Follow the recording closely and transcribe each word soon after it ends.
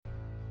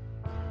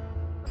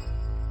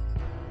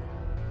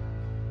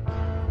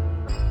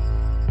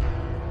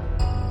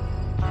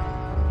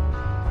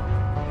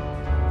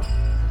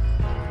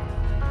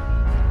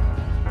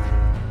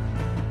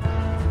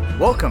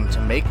Welcome to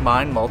Make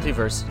Mine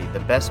Multiversity, the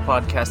best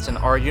podcast in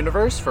our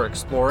universe for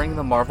exploring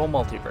the Marvel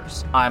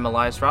multiverse. I'm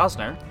Elias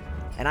Rosner.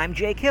 And I'm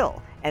Jake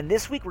Hill. And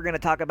this week we're going to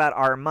talk about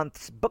our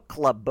month's book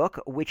club book,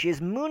 which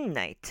is Moon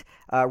Knight,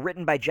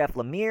 written by Jeff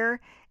Lemire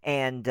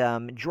and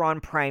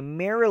drawn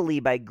primarily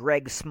by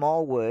Greg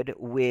Smallwood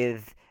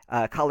with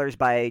colors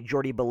by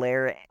Jordie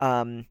Bellaire.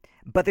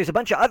 But there's a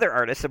bunch of other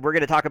artists, and we're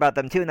going to talk about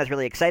them too, and that's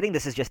really exciting.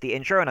 This is just the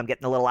intro, and I'm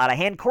getting a little out of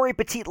hand. Cory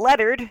Petit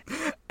lettered.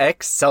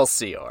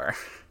 Excelsior.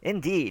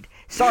 Indeed.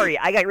 Sorry,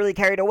 I got really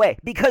carried away,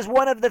 because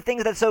one of the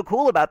things that's so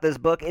cool about this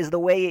book is the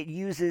way it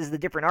uses the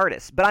different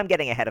artists, but I'm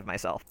getting ahead of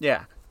myself.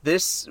 Yeah.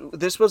 This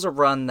was a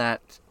run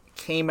that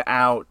came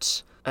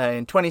out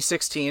in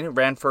 2016. It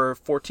ran for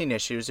 14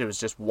 issues. It was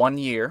just 1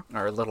 year,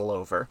 or a little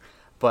over,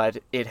 but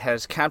it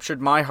has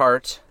captured my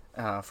heart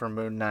for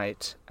Moon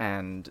Knight,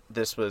 and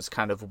this was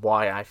kind of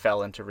why I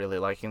fell into really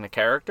liking the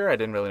character. I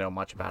didn't really know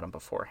much about him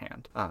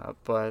beforehand,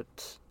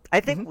 but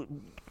I think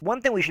one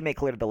thing we should make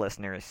clear to the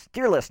listeners,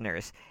 dear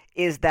listeners,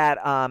 is that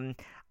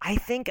I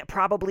think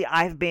probably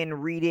I've been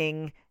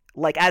reading,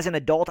 like as an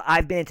adult,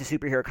 I've been into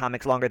superhero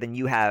comics longer than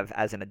you have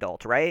as an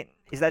adult, right?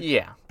 Is that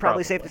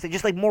probably safe to say?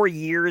 Just like more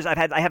years, I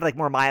have like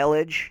more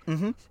mileage.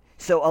 Mm-hmm.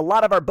 So a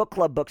lot of our book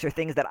club books are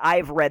things that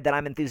I've read that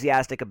I'm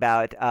enthusiastic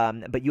about,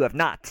 but you have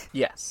not.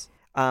 Yes.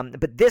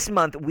 But this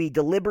month, we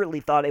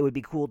deliberately thought it would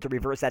be cool to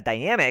reverse that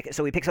dynamic,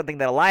 so we picked something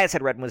that Elias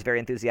had read and was very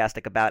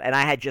enthusiastic about, and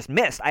I had just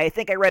missed. I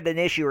think I read an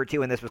issue or two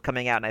when this was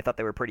coming out, and I thought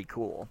they were pretty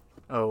cool.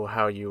 Oh,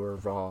 how you were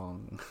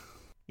wrong.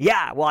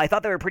 Yeah, well, I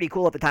thought they were pretty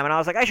cool at the time, and I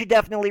was like, I should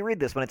definitely read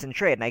this when it's in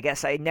trade, and I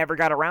guess I never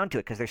got around to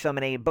it, because there's so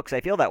many books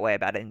I feel that way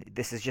about it, and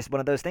this is just one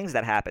of those things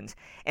that happens.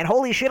 And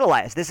holy shit,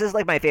 Elias, this is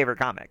like my favorite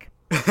comic.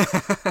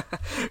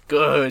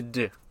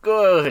 Good.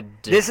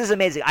 This is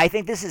amazing. I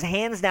think this is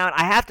hands down,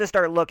 I have to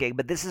start looking,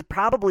 but this is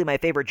probably my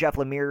favorite Jeff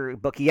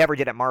Lemire book he ever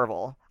did at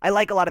Marvel. I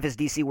like a lot of his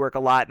DC work a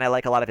lot, and I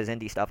like a lot of his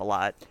indie stuff a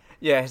lot.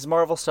 Yeah, his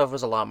Marvel stuff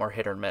was a lot more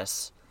hit or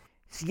miss.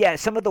 Yeah,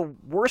 some of the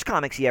worst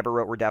comics he ever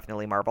wrote were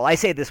definitely Marvel. I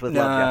say this with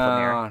love,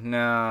 Jeff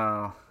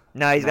Lemire.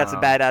 No, he's got some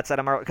bad outside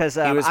of Marvel. Because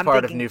he was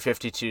part of New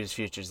 52's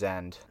Future's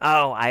End.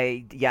 Oh,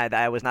 I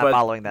was not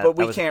following that. But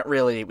we can't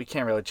really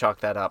chalk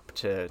that up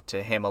to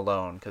him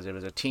alone, because it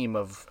was a team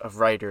of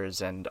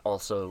writers and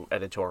also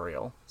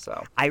editorial.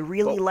 So I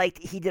really liked,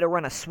 he did a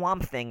run of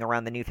Swamp Thing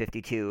around the New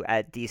 52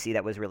 at DC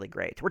that was really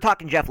great. We're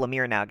talking Jeff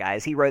Lemire now,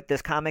 guys. He wrote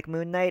this comic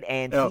Moon Knight,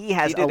 and he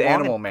did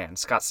Animal Man.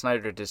 Scott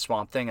Snyder did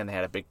Swamp Thing, and they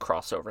had a big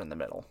crossover in the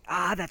middle.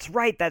 Ah, that's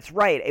right.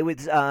 It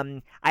was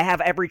I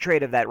have every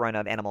trade of that run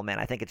of Animal Man.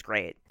 I think it's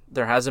great.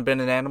 There hasn't been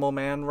an Animal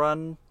Man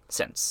run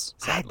since,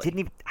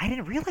 sadly. I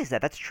didn't realize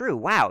that. That's true.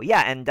 Wow.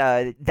 Yeah, and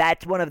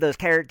that's one of those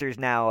characters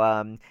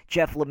now.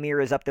 Jeff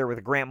Lemire is up there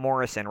with Grant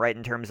Morrison, right,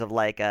 in terms of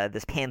like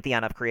this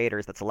pantheon of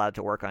creators that's allowed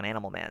to work on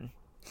Animal Man.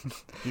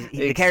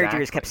 Exactly. The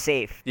character is kept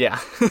safe. Yeah.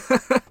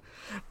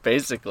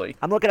 Basically.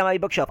 I'm looking at my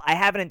bookshelf. I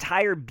have an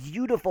entire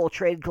beautiful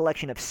trade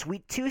collection of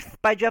Sweet Tooth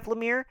by Jeff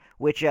Lemire,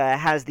 which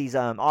has these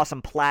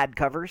awesome plaid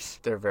covers.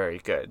 They're very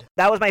good.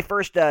 That was my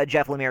first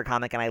Jeff Lemire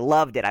comic, and I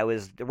loved it. I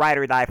was ride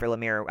or die for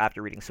Lemire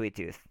after reading Sweet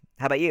Tooth.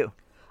 How about you?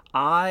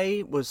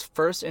 I was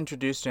first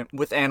introduced to him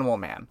with Animal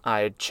Man. I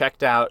had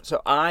checked out...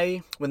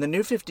 when the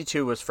New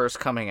 52 was first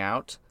coming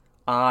out,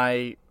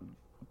 I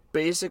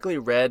basically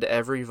read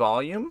every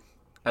volume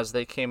as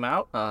they came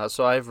out.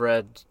 So I've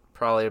read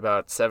probably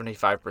about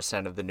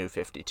 75% of the New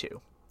 52.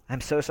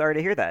 I'm so sorry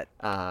to hear that.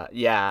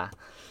 Yeah.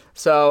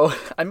 So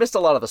I missed a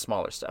lot of the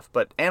smaller stuff,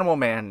 but Animal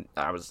Man,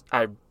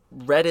 I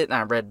read it, and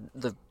I read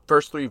the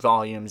first 3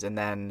 volumes, and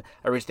then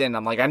I reached the end, and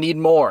I'm like, I need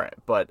more,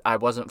 but I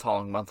wasn't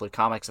following monthly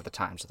comics at the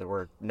time, so there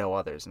were no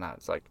others, and I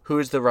was like, who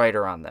is the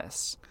writer on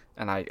this?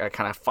 And I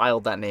kind of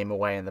filed that name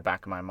away in the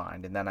back of my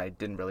mind, and then I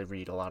didn't really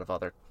read a lot of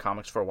other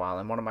comics for a while,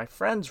 and one of my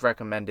friends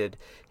recommended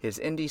his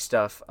indie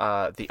stuff,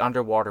 The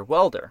Underwater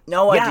Welder.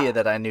 No idea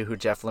that I knew who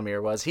Jeff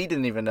Lemire was. He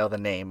didn't even know the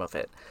name of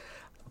it,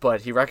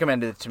 but he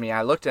recommended it to me.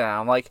 I looked at it,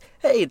 and I'm like,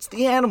 hey, it's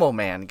the Animal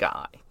Man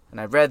guy.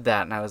 And I read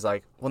that, and I was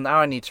like, well, now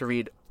I need to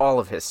read all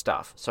of his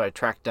stuff. So I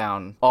tracked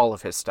down all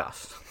of his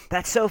stuff.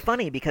 That's so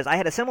funny, because I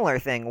had a similar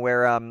thing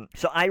where,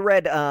 so I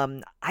read,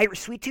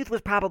 Sweet Tooth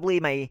was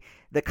probably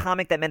the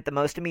comic that meant the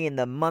most to me in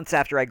the months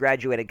after I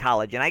graduated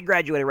college. And I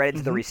graduated right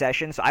into the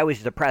recession, so I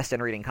was depressed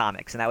and reading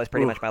comics, and that was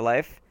pretty much my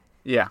life.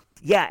 Yeah.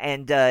 Yeah,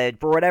 and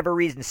for whatever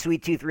reason,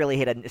 Sweet Tooth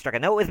really struck a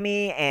note with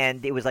me,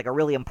 and it was like a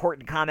really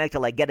important comic to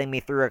like getting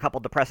me through a couple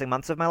depressing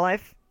months of my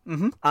life.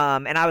 Mm-hmm.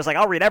 And I was like,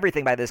 I'll read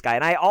everything by this guy.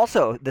 And I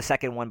also, the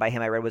second one by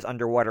him I read was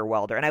Underwater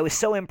Welder. And I was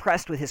so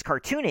impressed with his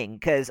cartooning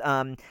because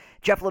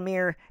Jeff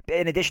Lemire,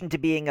 in addition to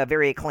being a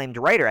very acclaimed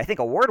writer, I think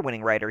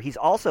award-winning writer, he's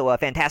also a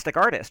fantastic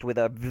artist with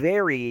a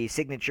very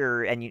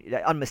signature and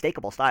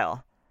unmistakable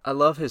style. I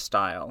love his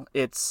style.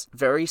 It's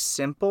very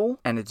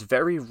simple and it's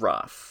very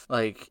rough.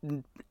 Like,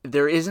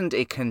 there isn't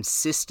a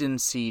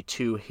consistency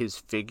to his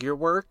figure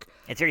work.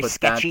 It's very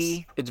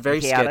sketchy. It's very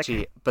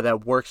sketchy, but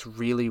that works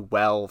really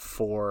well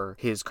for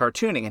his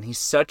cartooning. And he's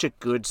such a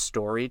good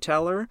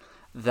storyteller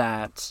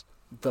that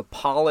the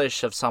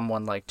polish of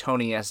someone like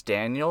Tony S.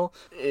 Daniel,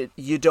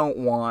 you don't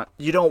want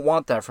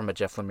that from a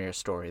Jeff Lemire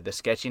story. The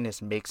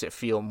sketchiness makes it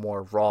feel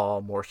more raw,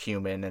 more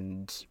human,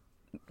 and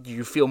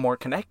you feel more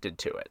connected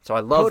to it. So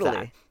I love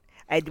that.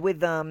 And with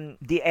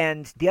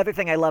the other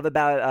thing I love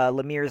about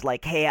Lemire's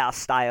like chaos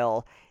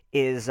style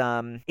is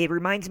it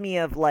reminds me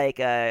of like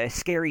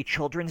scary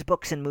children's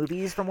books and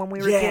movies from when we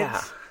were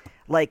kids.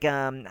 Like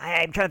I'm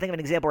trying to think of an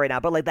example right now,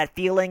 but like that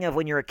feeling of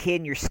when you're a kid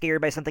and you're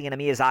scared by something in a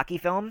Miyazaki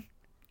film.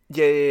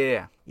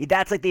 Yeah.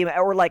 That's like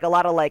or like a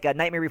lot of like a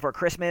Nightmare Before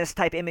Christmas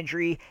type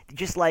imagery,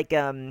 just like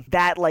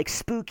that like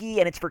spooky,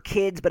 and it's for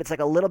kids, but it's like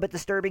a little bit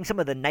disturbing. Some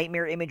of the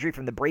nightmare imagery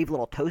from the Brave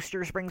Little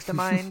Toaster springs to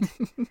mind.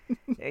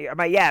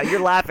 Yeah,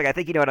 you're laughing. I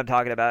think you know what I'm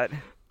talking about.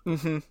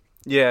 Mm-hmm.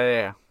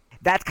 Yeah.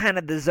 That's kind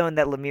of the zone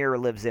that Lemire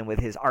lives in with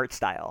his art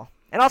style,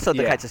 and also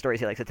the kinds of stories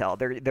he likes to tell.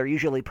 They're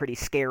usually pretty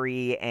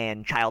scary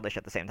and childish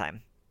at the same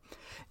time.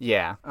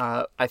 Yeah,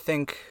 I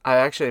think I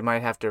actually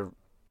might have to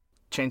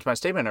change my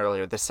statement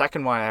earlier. The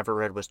second one I ever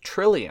read was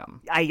Trillium.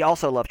 I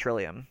also love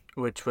Trillium,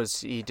 which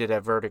he did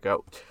at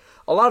Vertigo.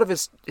 A lot of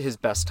his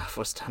best stuff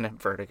was done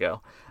at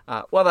Vertigo.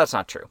 Well, that's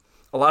not true.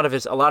 A lot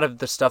of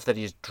the stuff that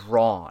he's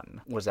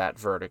drawn was at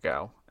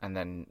Vertigo, and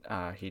then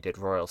he did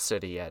Royal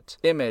City at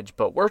Image.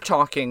 But we're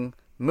talking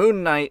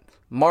Moon Knight,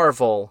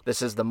 Marvel.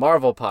 This is the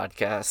Marvel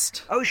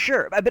podcast. Oh,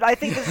 sure. But I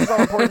think this is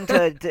all important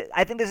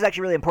I think this is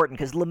actually really important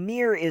because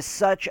Lemire is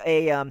such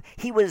a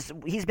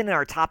he's been in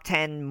our top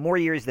 10 more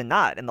years than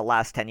not in the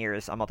last 10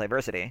 years on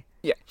Multiversity.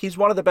 Yeah, he's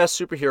one of the best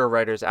superhero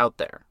writers out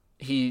there.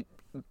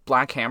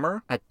 Black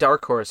Hammer at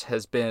Dark Horse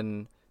has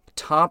been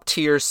top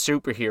tier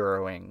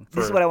superheroing.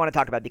 This is what I want to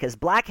talk about because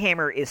Black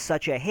Hammer is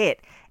such a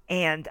hit.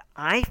 And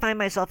I find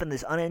myself in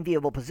this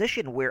unenviable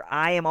position where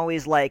I am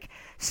always like,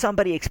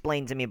 somebody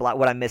explain to me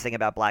what I'm missing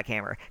about Black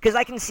Hammer. Because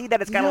I can see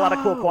that it's got a lot of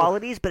cool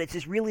qualities, but it's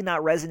just really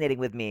not resonating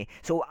with me.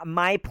 So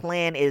my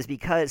plan is,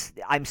 because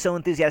I'm so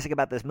enthusiastic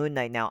about this Moon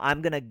Knight now,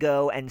 I'm going to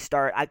go and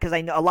start, because I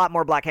know a lot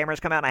more Black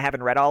Hammers come out and I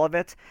haven't read all of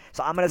it.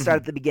 So I'm going to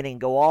start at the beginning,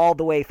 go all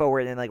the way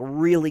forward and like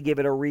really give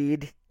it a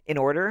read in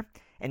order.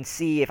 And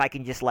see if I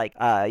can just like,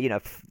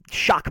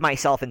 shock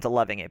myself into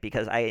loving it,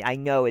 because I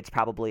know it's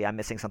probably, I'm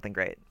missing something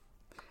great.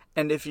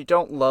 And if you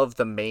don't love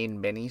the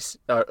main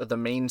the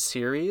main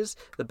series,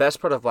 the best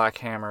part of Black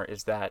Hammer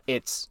is that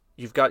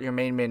you've got your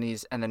main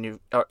minis and then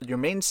your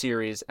main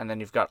series, and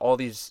then you've got all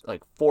these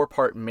like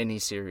 4-part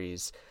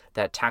mini-series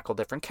that tackle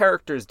different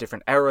characters,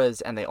 different eras,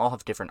 and they all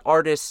have different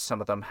artists.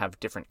 Some of them have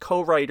different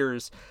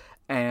co-writers,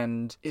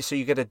 and so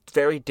you get a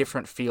very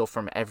different feel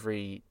from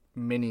every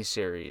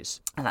mini-series.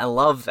 And I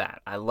love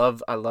that. I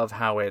love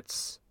how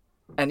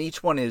and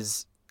each one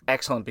is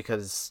excellent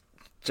because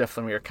Jeff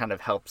Lemire kind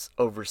of helps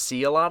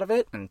oversee a lot of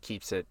it and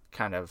keeps it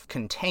kind of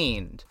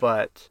contained.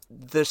 But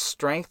the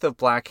strength of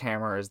Black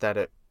Hammer is that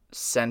it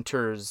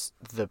centers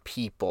the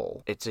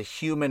people. It's a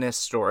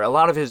humanist story. A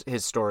lot of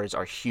his stories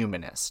are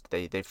humanist.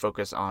 They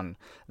focus on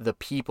the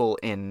people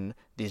in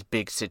these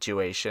big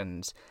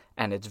situations,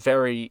 and it's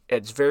very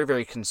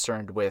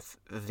concerned with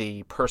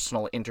the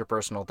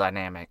interpersonal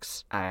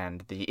dynamics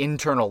and the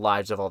internal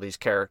lives of all these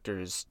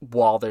characters,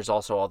 while there's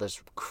also all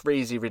this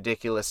crazy,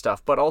 ridiculous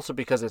stuff, but also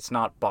because it's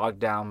not bogged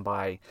down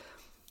by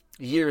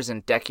years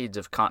and decades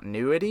of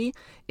continuity.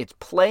 It's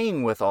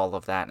playing with all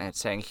of that, and it's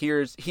saying here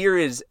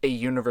is a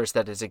universe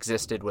that has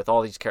existed with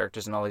all these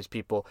characters and all these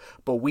people,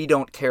 but we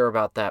don't care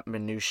about that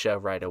minutia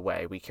right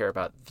away. We care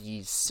about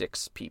these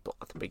 6 people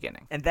at the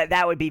beginning. And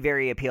that would be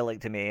very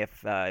appealing to me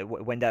if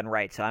when done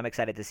right. So I'm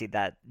excited to see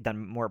that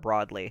done more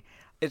broadly.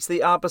 It's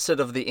the opposite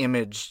of the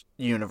Image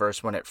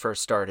universe when it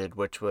first started,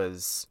 which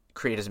was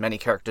create as many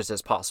characters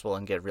as possible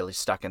and get really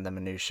stuck in the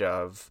minutia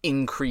of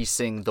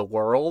increasing the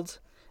world,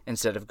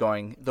 instead of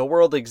going, the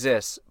world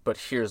exists, but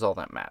here's all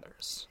that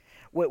matters.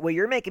 What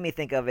you're making me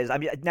think of is,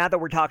 now that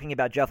we're talking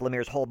about Jeff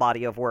Lemire's whole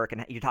body of work,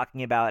 and you're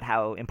talking about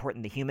how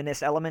important the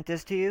humanist element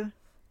is to you,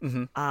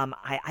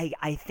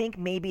 I think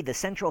maybe the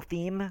central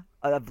theme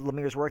of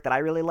Lemire's work that I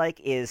really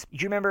like is, do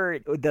you remember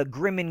the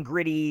grim and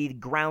gritty,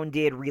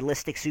 grounded,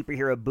 realistic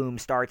superhero boom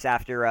starts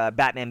after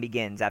Batman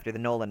Begins, after the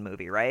Nolan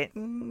movie, right?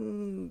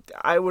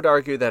 I would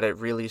argue that it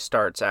really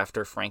starts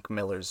after Frank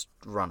Miller's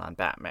run on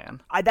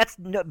Batman. But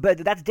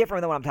that's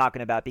different than what I'm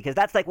talking about, because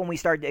that's like when we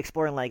started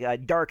exploring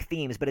like dark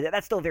themes, but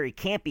that's still very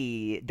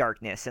campy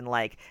darkness and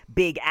like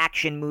big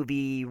action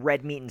movie,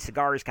 red meat and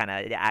cigars kind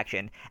of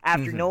action.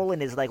 After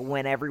Nolan is like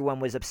when everyone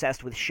was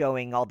obsessed with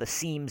showing all the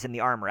seams in the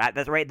armor.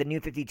 That's right, the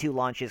New 52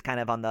 launches kind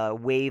of on the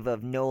wave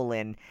of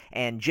Nolan,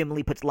 and Jim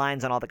Lee puts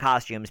lines on all the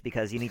costumes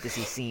because you need to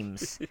see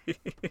seams.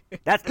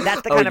 That's the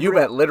kind of... you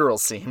meant literal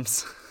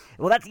seams.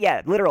 Well,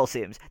 literal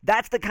seams.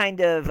 That's the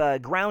kind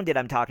of grounded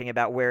I'm talking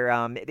about, where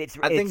it's...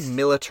 I think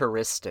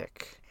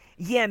militaristic.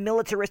 Yeah,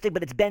 militaristic,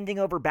 but it's bending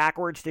over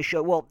backwards to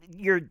show... Well,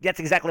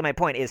 that's exactly my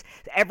point, is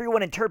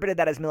everyone interpreted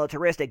that as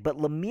militaristic, but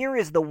Lemire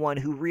is the one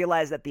who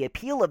realized that the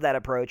appeal of that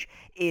approach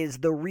is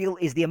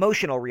the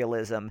emotional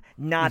realism,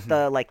 not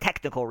the like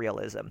technical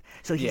realism.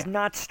 So he's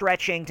not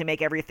stretching to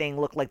make everything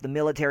look like the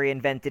military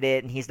invented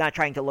it, and he's not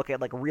trying to look at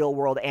like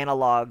real-world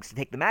analogs to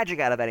take the magic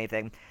out of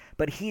anything.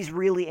 but he's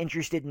really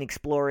interested in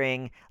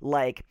exploring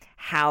like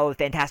how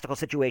fantastical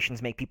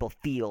situations make people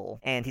feel,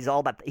 and he's all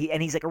about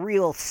and he's like a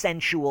real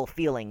sensual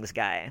feelings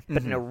guy,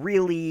 but in a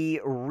really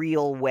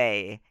real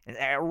way,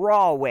 a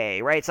raw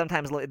way, right?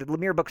 Sometimes the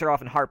Lemire books are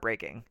often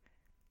heartbreaking.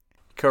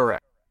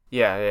 Correct.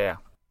 Yeah.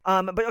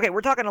 But okay,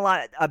 we're talking a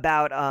lot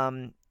about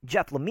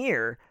Jeff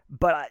Lemire,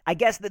 but I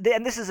guess,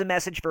 and this is a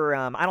message for,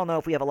 I don't know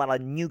if we have a lot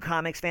of new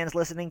comics fans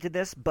listening to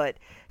this, but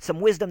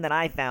some wisdom that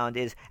I found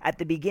is at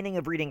the beginning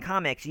of reading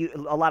comics,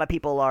 a lot of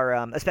people are,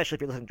 especially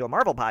if you're listening to a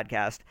Marvel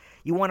podcast,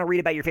 you want to read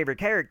about your favorite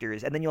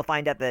characters, and then you'll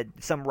find out that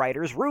some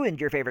writers ruined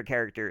your favorite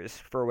characters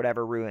for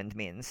whatever ruined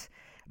means.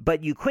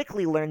 But you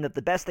quickly learn that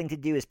the best thing to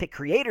do is pick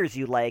creators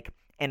you like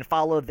and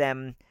follow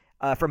them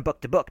from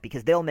book to book,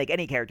 because they'll make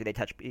any character they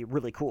touch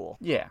really cool.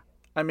 Yeah.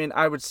 I mean,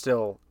 I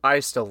still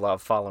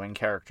love following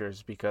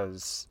characters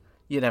because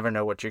you never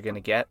know what you're going to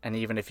get, and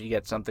even if you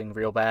get something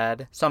real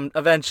bad,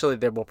 eventually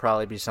there will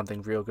probably be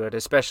something real good,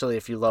 especially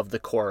if you love the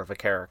core of a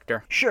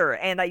character. Sure,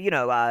 and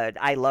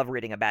I love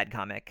reading a bad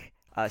comic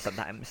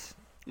sometimes.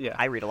 Yeah.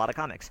 I read a lot of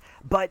comics.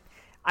 But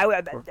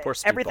Poor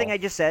everything I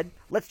just said,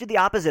 let's do the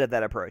opposite of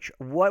that approach.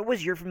 What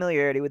was your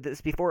familiarity with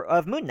this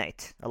of Moon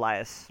Knight,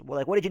 Elias?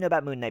 What did you know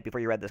about Moon Knight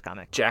before you read this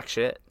comic? Jack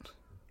shit.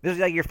 This was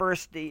like your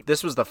first...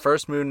 This was the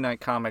first Moon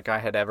Knight comic I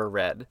had ever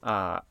read.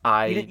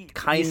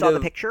 You saw the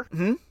picture?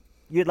 Hmm?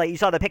 You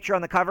saw the picture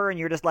on the cover and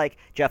you're just like,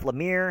 Jeff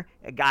Lemire,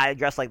 a guy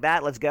dressed like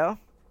that, let's go?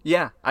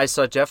 Yeah, I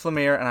saw Jeff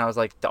Lemire and I was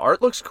like, the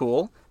art looks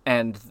cool,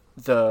 and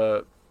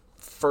the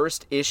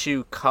first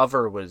issue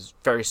cover was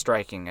very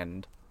striking,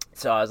 and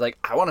so I was like,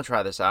 I want to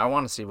try this out, I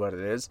want to see what it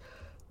is.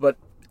 But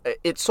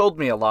it sold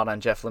me a lot on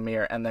Jeff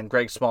Lemire, and then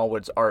Greg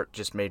Smallwood's art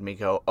just made me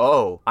go,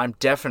 oh, I'm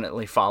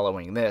definitely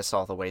following this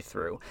all the way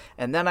through.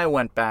 And then I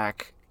went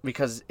back,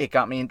 because it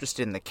got me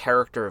interested in the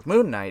character of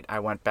Moon Knight, I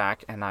went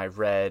back and I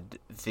read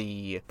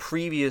the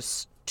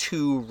previous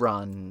 2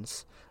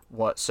 runs.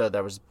 So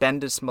there was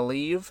Bendis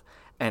Malieve,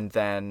 and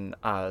then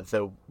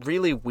the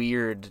really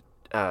weird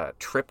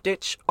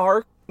Triptych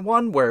arc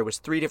one, where it was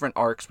 3 different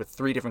arcs with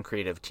 3 different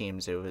creative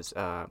teams. It was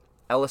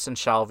Ellis and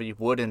Shalvey,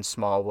 Wood and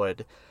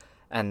Smallwood,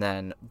 and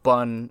then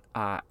Bunn,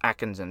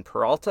 Atkins, and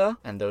Peralta,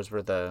 and those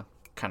were the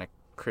kind of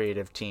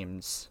creative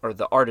teams, or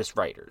the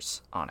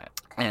artist-writers on it.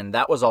 And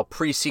that was all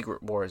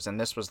pre-Secret Wars, and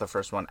this was the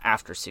first one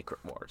after Secret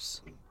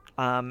Wars.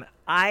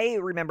 I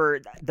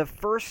remember the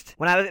first...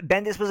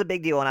 Bendis was a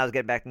big deal when I was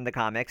getting back into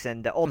comics,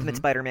 and Ultimate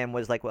Spider-Man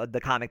was like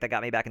the comic that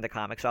got me back into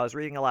comics, so I was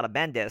reading a lot of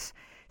Bendis.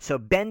 So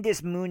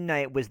Bendis Moon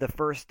Knight was the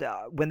first...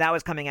 when that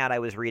was coming out, I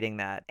was reading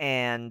that,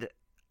 and...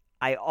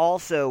 I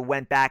also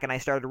went back and I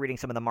started reading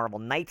some of the Marvel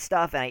Knight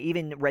stuff, and I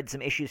even read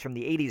some issues from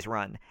the 80s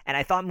run. And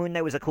I thought Moon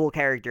Knight was a cool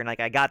character, and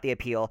I got the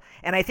appeal.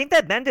 And I think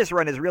that Bendis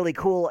run is really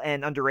cool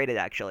and underrated,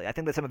 actually. I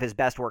think that's some of his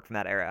best work from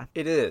that era.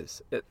 It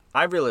is.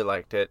 I really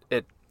liked it.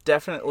 It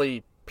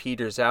definitely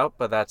peters out,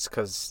 but that's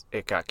because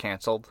it got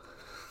canceled.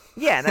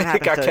 Yeah, and that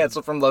happens. It got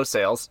canceled from low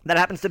sales. That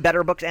happens to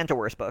better books and to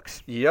worse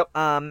books. Yep.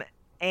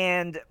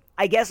 And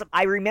I guess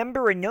I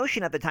remember a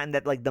notion at the time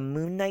that like the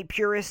Moon Knight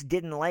purists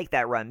didn't like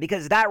that run,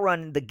 because that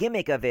run, the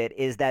gimmick of it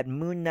is that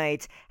Moon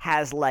Knight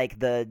has like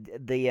the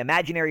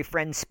imaginary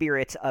friend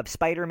spirits of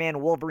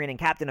Spider-Man, Wolverine, and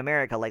Captain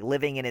America like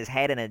living in his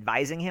head and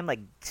advising him, like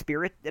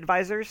spirit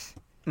advisors.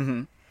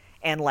 Mm-hmm.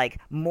 And like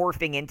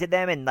morphing into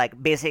them, and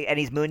like basically, and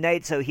he's Moon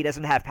Knight, so he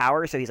doesn't have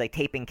power, so he's like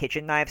taping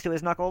kitchen knives to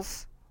his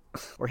knuckles.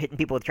 Or hitting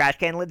people with trash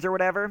can lids or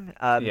whatever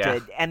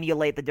to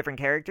emulate the different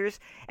characters.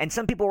 And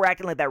some people were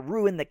acting like that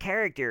ruined the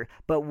character.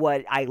 But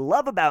what I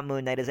love about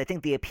Moon Knight is I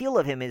think the appeal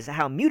of him is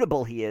how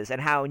mutable he is, and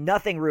how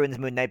nothing ruins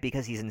Moon Knight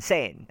because he's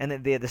insane.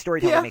 And the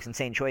storyteller makes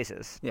insane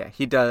choices. Yeah,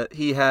 he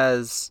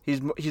does.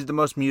 He's the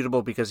most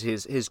mutable because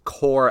his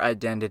core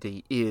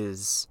identity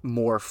is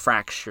more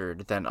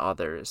fractured than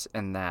others,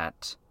 and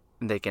that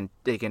they can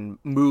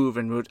move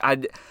and move.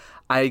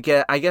 I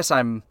guess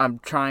I'm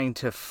trying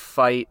to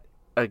fight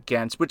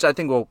against, which I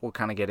think we'll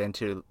kind of get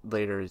into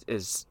later,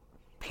 is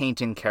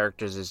painting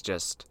characters as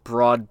just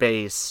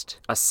broad-based,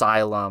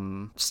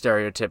 asylum,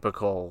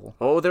 stereotypical,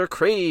 oh, they're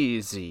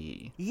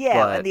crazy.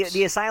 Yeah, and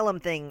the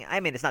asylum thing, I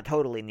mean, it's not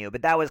totally new,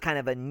 but that was kind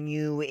of a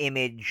new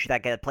image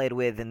that got played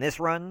with in this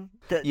run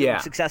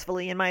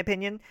successfully, in my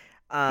opinion.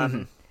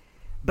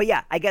 But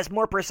yeah, I guess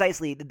more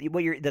precisely,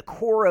 the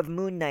core of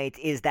Moon Knight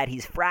is that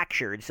he's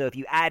fractured, so if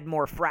you add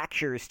more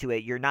fractures to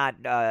it, you're not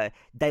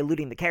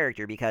diluting the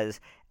character, because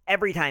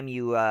every time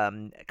you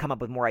come up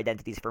with more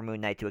identities for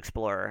Moon Knight to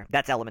explore,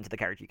 that's elements of the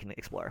character you can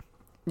explore.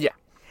 Yeah.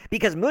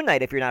 Because Moon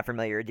Knight, if you're not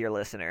familiar, dear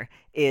listener,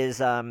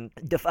 is a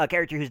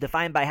character who's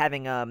defined by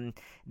having,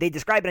 they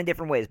describe it in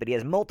different ways, but he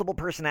has multiple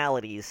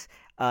personalities,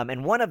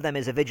 and one of them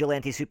is a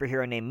vigilante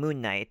superhero named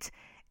Moon Knight,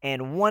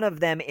 and one of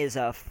them is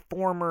a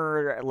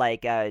former,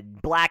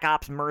 Black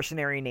Ops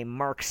mercenary named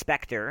Mark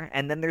Spector,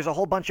 and then there's a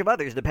whole bunch of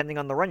others, depending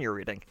on the run you're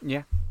reading.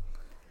 Yeah.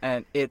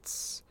 And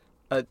it's,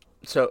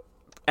 so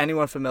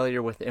anyone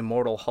familiar with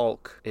Immortal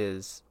Hulk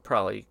is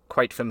probably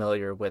quite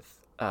familiar with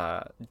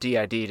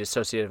DID,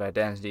 dissociative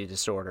identity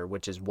disorder,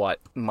 which is what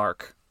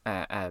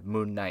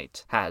Moon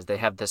Knight has. They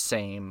have the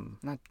same,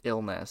 not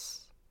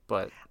illness,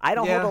 But I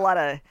don't yeah.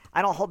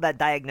 hold that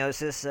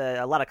diagnosis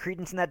a lot of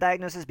credence in that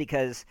diagnosis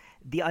because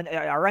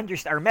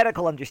our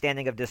medical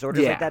understanding of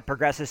disorders like that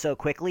progresses so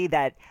quickly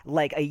that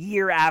like a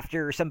year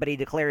after somebody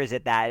declares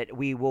it, that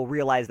we will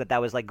realize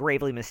that was like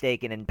gravely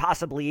mistaken and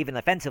possibly even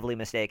offensively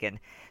mistaken.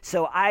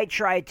 So I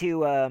try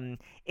to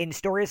in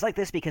stories like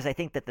this, because I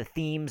think that the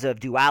themes of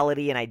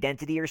duality and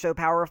identity are so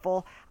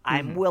powerful,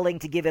 I'm willing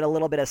to give it a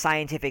little bit of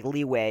scientific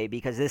leeway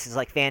because this is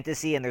like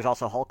fantasy and there's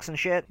also Hulks and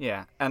shit.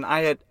 Yeah, and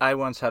I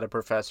once had a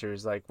professor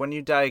who's like, when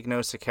you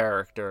diagnose a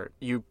character,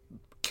 you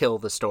kill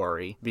the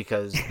story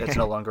because it's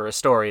no longer a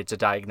story, it's a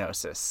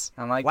diagnosis.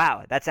 I'm like,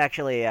 wow, that's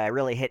actually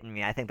really hitting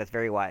me. I think that's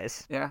very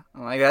wise. Yeah,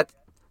 I'm like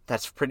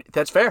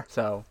that's fair.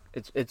 So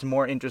it's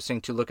more interesting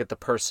to look at the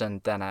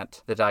person than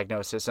at the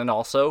diagnosis, and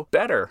also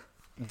better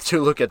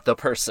to look at the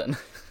person.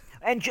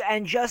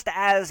 And just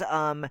as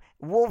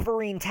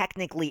Wolverine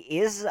technically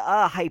is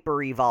a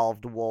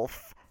hyper-evolved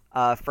wolf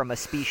from a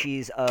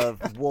species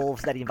of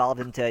wolves that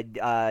evolved into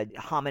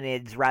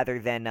hominids rather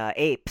than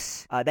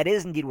apes, that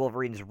is indeed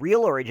Wolverine's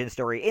real origin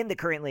story in the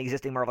currently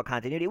existing Marvel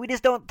continuity. We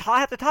just don't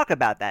have to talk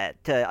about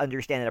that to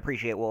understand and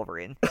appreciate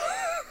Wolverine.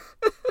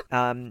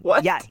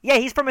 What? Yeah,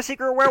 he's from a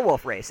secret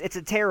werewolf race. It's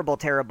a terrible,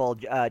 terrible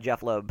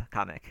Jeff Loeb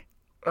comic.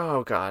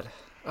 Oh, God.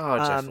 Oh,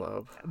 Jeff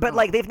Loeb. But,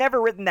 like, they've never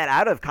written that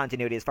out of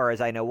continuity as far as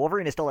I know.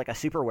 Wolverine is still, like, a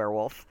super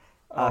werewolf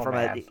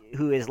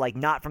who is, like,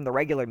 not from the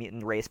regular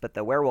mutant race, but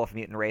the werewolf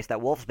mutant race that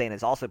Wolfsbane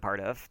is also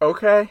part of.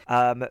 Okay.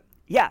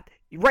 Yeah,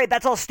 right,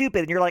 that's all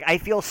stupid. And you're like, I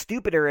feel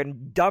stupider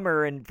and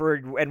dumber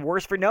and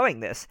worse for knowing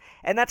this.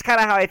 And that's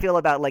kind of how I feel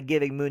about, like,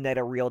 giving Moon Knight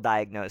a real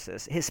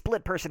diagnosis. His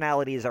split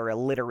personalities are a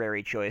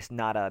literary choice,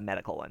 not a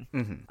medical one.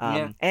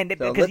 And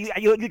because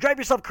you drive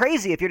yourself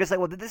crazy if you're just like,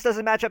 well, this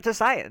doesn't match up to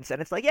science.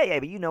 And it's like, yeah,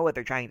 but you know what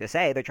they're trying to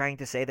say. They're trying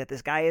to say that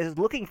this guy is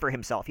looking for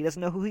himself. He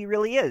doesn't know who he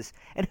really is.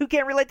 And who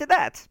can't relate to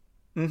that?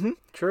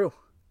 True.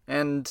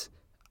 And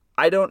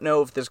I don't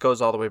know if this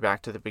goes all the way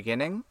back to the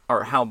beginning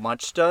or how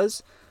much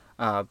does.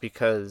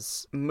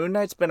 Because Moon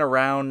Knight's been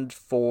around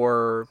since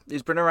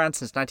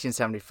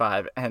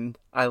 1975, and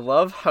I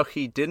love how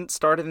he didn't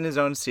start in his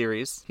own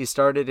series. He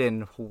started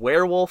in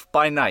Werewolf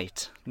by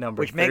Night,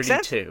 number 32. Which makes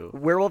sense.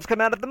 Werewolves come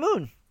out of the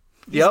moon.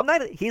 He's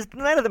the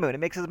Knight of the Moon. It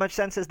makes as much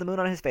sense as the moon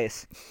on his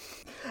face.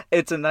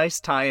 It's a nice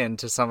tie-in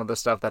to some of the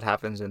stuff that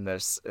happens in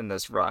this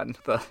run.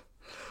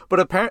 But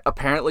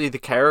apparently the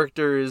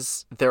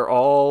characters, they're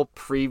all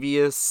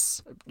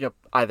previous,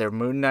 either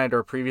Moon Knight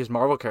or previous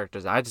Marvel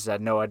characters. I just had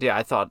no idea.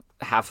 I thought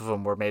half of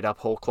them were made up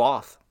whole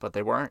cloth, but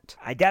they weren't.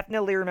 I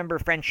definitely remember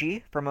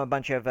Frenchie from a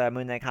bunch of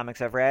Moon Knight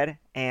comics I've read.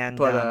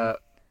 But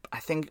I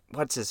think,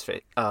 what's his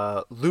face?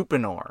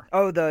 Lupinor.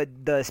 Oh,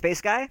 the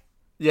space guy?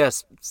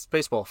 Yes,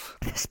 Space Wolf.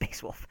 The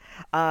Space Wolf.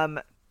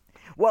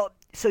 Well,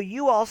 so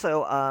you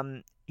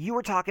also... You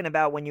were talking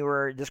about when you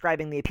were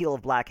describing the appeal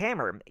of Black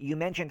Hammer, you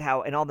mentioned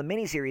how in all the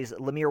miniseries,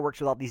 Lemire works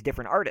with all these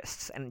different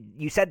artists. And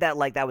you said that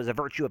like that was a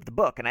virtue of the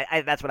book. And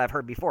that's what I've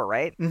heard before,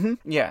 right?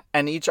 Yeah.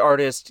 And each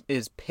artist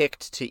is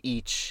picked to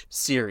each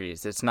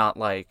series. It's not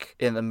like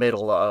in the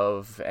middle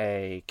of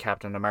a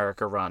Captain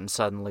America run,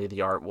 suddenly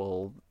the art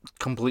will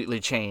completely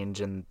change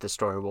and the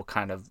story will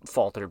kind of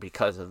falter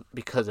because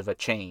of a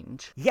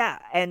change. Yeah,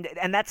 and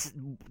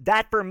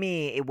that for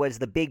me, it was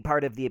the big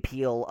part of the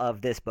appeal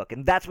of this book.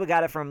 And that's what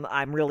got it from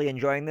I'm really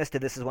enjoying this to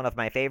this is one of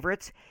my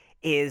favorites.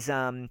 Is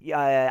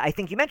I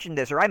think you mentioned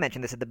this, or I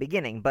mentioned this at the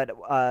beginning, but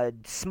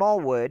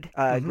Smallwood,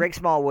 Greg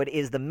Smallwood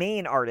is the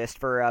main artist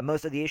for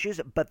most of the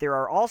issues, but there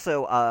are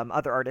also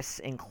other artists,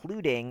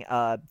 including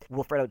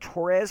Wilfredo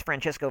Torres,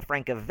 Francesco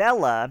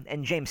Francavilla,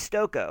 and James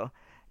Stocco.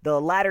 The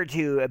latter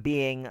two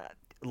being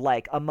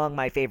like among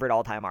my favorite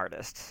all-time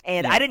artists.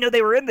 And I didn't know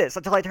they were in this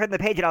until I turned the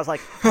page and I was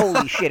like,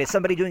 holy shit, is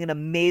somebody doing an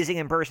amazing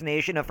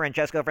impersonation of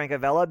Francesco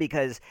Francavilla?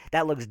 Because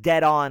that looks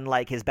dead on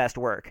like his best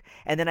work.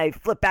 And then I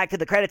flipped back to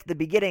the credits at the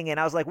beginning and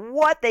I was like,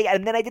 what?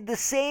 And then I did the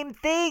same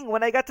thing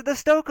when I got to the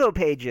Stocco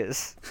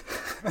pages.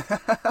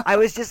 I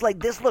was just like,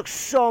 this looks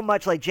so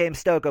much like James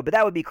Stocco, but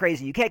that would be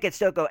crazy. You can't get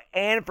Stocco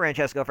and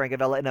Francesco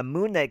Francavilla in a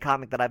Moon Knight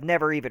comic that I've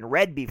never even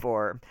read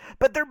before.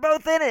 But they're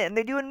both in it and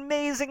they do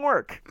amazing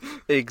work.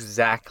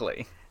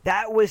 Exactly.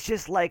 That was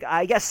just like,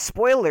 I guess,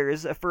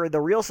 spoilers for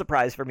the real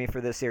surprise for me for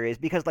this series,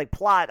 because like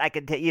plot, I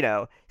could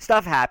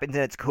stuff happens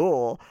and it's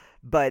cool,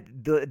 but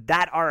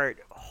that art,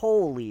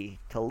 holy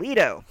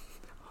Toledo.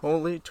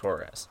 Holy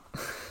Torres.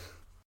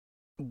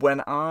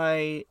 When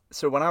I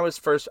was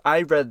first,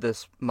 I read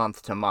this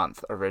month to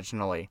month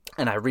originally,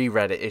 and I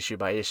reread it issue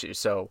by issue.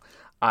 So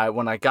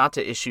when I got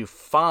to issue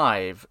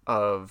 5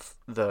 of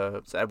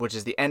which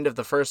is the end of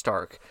the first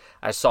arc,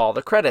 I saw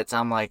the credits.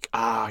 I'm like,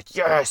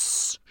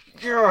 yes!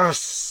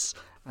 Yes!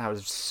 I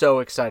was so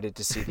excited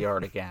to see the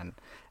art again.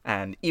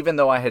 And even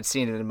though I had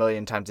seen it a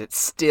million times, it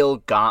still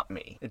got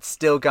me. It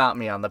still got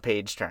me on the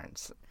page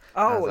turns.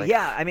 Oh, like,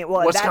 yeah. I mean,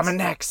 well, what's coming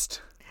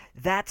next?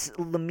 That's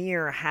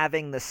Lemire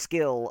having the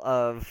skill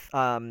of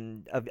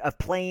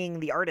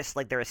playing the artists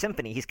like they're a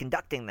symphony. He's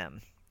conducting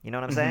them. You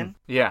know what I'm saying?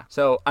 Yeah.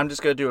 So I'm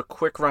just going to do a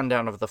quick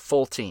rundown of the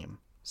full team.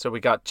 So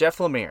we got Jeff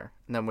Lemire,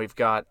 and then we've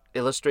got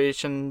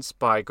illustrations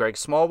by Greg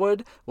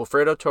Smallwood,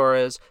 Wilfredo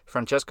Torres,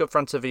 Francesco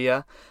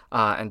Francavilla,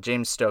 and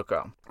James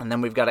Stocco. And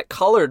then we've got it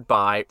colored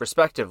by,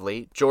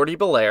 respectively, Jordie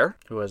Bellaire,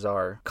 who was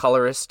our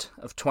colorist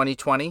of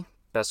 2020,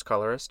 best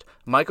colorist,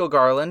 Michael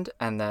Garland,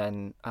 and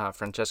then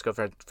Francesco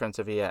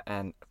Francavilla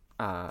and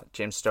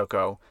James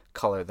Stocco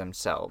color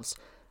themselves.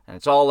 And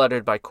it's all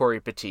lettered by Cory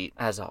Petit,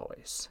 as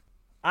always.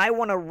 I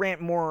want to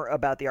rant more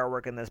about the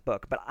artwork in this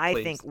book, but I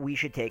Please. think we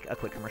should take a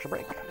quick commercial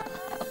break.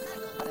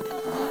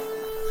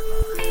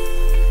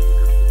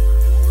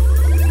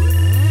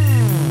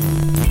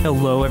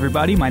 Hello,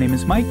 everybody. My name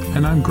is Mike.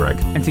 And I'm Greg.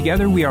 And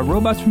together we are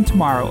Robots from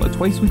Tomorrow, a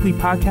twice-weekly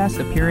podcast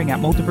appearing at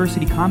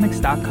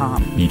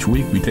multiversitycomics.com. Each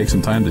week, we take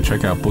some time to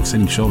check out books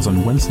hitting shelves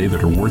on Wednesday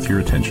that are worth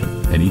your attention.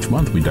 And each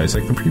month, we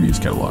dissect the previous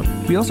catalog.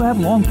 We also have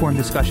long-form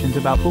discussions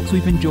about books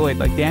we've enjoyed,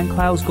 like Dan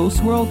Clow's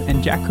Ghost World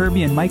and Jack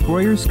Kirby and Mike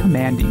Royer's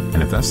Commanding.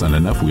 And if that's not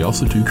enough, we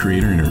also do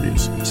creator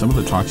interviews. Some of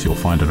the talks you'll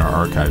find in our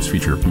archives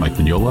feature Mike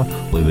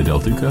Mignola, Leila Del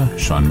Duca,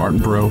 Sean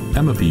Martinborough,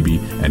 Emma Beebe,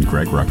 and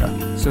Greg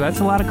Rucka. So that's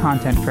a lot of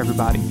content for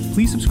everybody.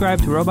 Please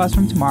subscribe to Robots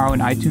from Tomorrow in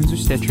iTunes or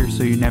Stitcher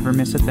so you never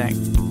miss a thing.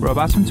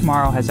 Robots from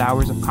Tomorrow has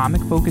hours of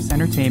comic-focused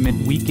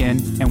entertainment week in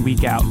and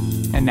week out.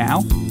 And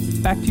now,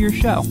 back to your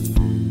show.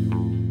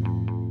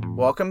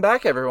 Welcome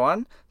back,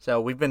 everyone.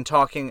 So we've been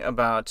talking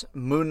about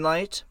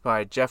Moonlight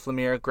by Jeff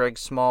Lemire, Greg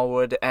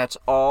Smallwood et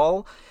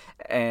al.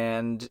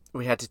 And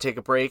we had to take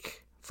a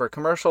break for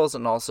commercials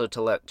and also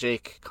to let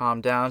Jake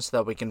calm down so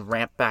that we can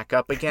ramp back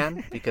up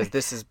again, because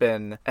this has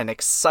been an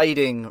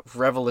exciting,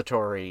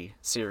 revelatory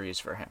series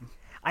for him.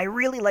 I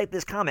really like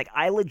this comic.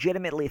 I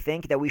legitimately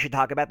think that we should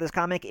talk about this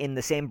comic in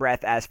the same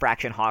breath as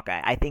Fraction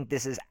Hawkeye. I think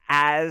this is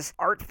as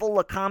artful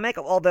a comic,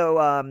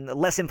 although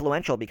less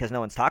influential because no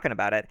one's talking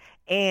about it,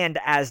 and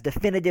as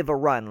definitive a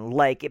run.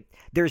 Like,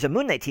 there's a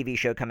Moon Knight TV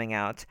show coming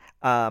out.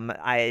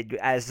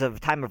 As of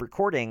time of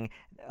recording,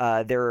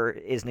 there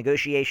is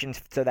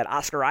negotiations so that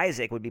Oscar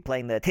Isaac would be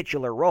playing the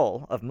titular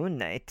role of Moon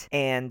Knight,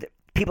 and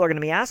people are going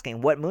to be asking,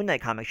 what Moon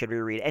Knight comic should we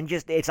read? And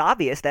just, it's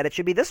obvious that it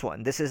should be this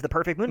one. This is the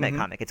perfect Moon Knight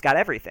comic. It's got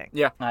everything.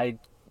 Yeah,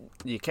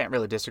 you can't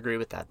really disagree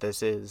with that.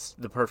 This is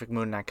the perfect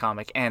Moon Knight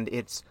comic, and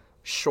it's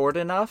short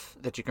enough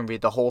that you can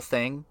read the whole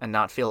thing and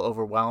not feel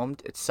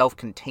overwhelmed. It's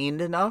self-contained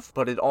enough,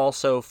 but it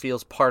also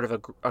feels part of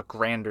a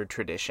grander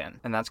tradition.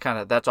 And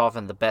that's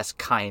often the best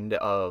kind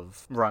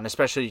of run,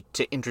 especially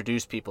to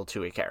introduce people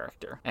to a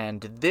character.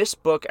 And this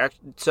book,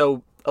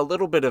 so a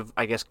little bit of,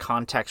 I guess,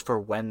 context for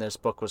when this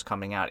book was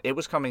coming out. It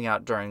was coming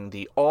out during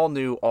the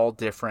all-new,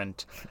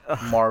 all-different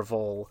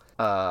Marvel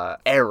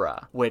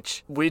era,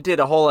 which we did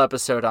a whole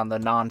episode on the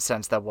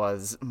nonsense that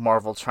was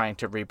Marvel trying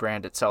to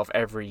rebrand itself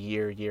every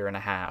year and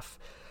a half.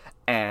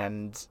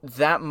 And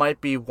that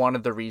might be one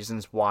of the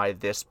reasons why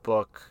this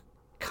book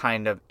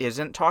kind of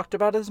isn't talked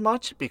about as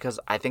much, because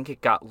I think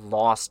it got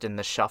lost in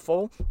the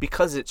shuffle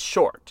because it's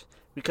short,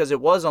 because it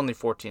was only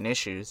 14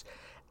 issues.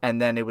 And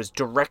then it was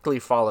directly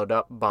followed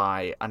up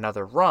by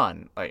another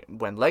run. Like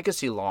when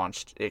Legacy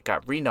launched, it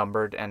got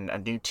renumbered and a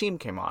new team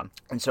came on.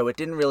 And so it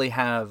didn't really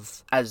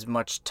have as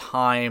much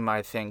time,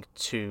 I think,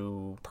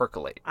 to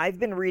percolate. I've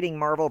been reading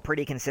Marvel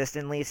pretty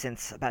consistently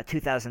since about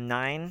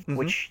 2009,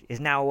 which is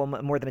now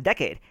more than a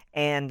decade.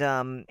 And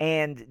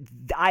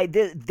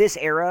this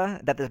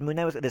era that this Moon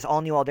Knight was, this all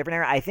new, all different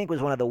era, I think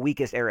was one of the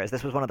weakest eras.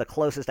 This was one of the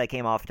closest I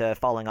came off to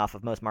falling off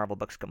of most Marvel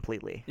books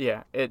completely.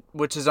 Yeah,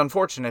 which is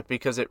unfortunate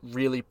because it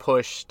really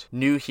pushed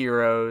new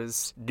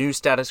heroes, new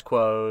status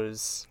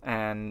quos,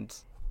 and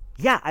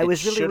yeah, I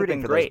was really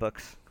rooting for those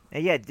books.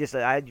 Yeah, just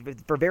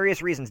for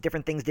various reasons,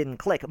 different things didn't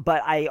click.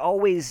 But I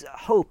always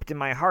hoped in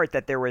my heart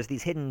that there was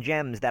these hidden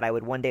gems that I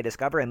would one day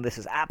discover, and this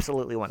is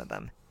absolutely one of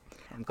them.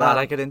 I'm glad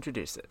I could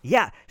introduce it.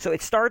 Yeah, so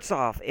it starts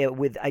off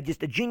with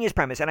just a genius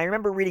premise, and I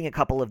remember reading a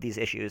couple of these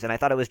issues, and I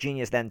thought it was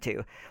genius then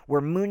too,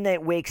 where Moon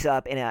Knight wakes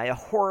up in a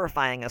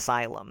horrifying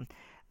asylum,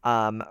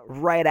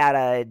 right out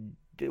of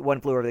One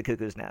Flew Over the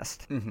Cuckoo's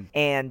Nest.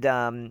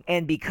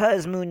 And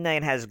because Moon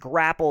Knight has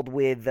grappled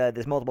with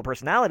this multiple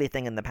personality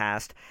thing in the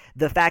past,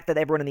 the fact that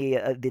everyone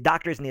in the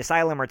doctors in the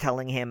asylum are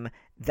telling him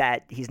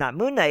that he's not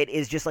Moon Knight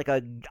is just like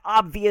a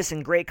obvious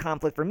and great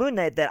conflict for Moon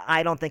Knight that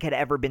I don't think had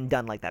ever been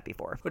done like that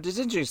before. Which is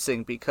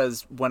interesting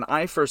because when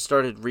I first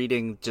started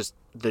reading just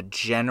the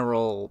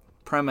general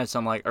premise,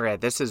 I'm like, all right,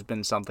 this has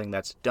been something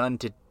that's done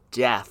to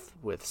death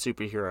with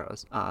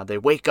superheroes. They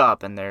wake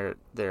up and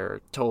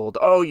they're told,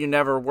 oh, you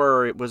never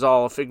were, it was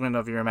all a figment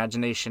of your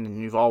imagination and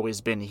you've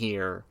always been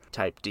here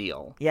type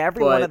deal. Yeah,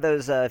 every one of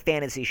those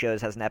fantasy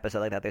shows has an episode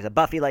like that. There's a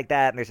Buffy like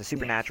that and there's a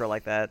Supernatural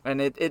like that.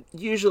 And it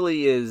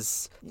usually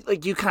is,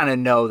 like, you kind of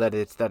know that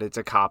it's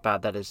a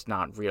cop-out, that it's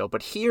not real.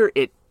 But here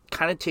it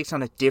kind of takes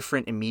on a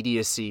different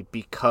immediacy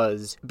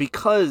because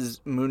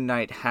Moon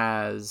Knight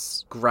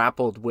has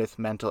grappled with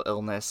mental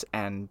illness,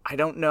 and I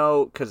don't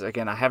know, because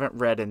again, I haven't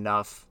read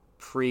enough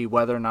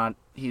whether or not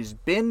he's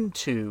been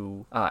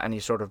to any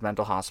sort of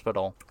mental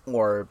hospital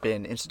or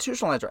been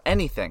institutionalized or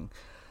anything,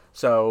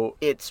 So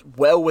it's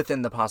well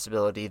within the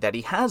possibility that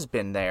he has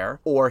been there,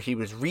 or he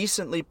was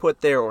recently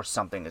put there, or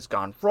something has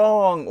gone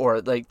wrong,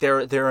 or like there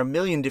are a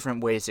million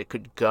different ways it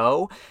could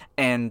go.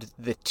 And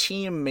the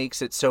team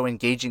makes it so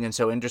engaging and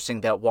so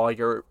interesting that while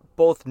you're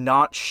both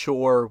not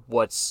sure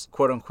what's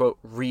quote-unquote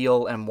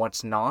real and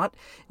what's not,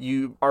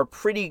 you are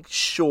pretty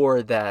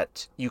sure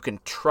that you can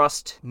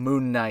trust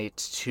Moon Knight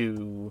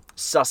to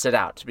suss it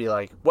out, to be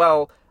like,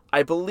 well,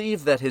 I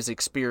believe that his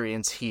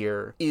experience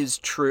here is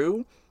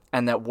true,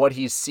 and that what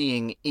he's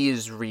seeing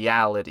is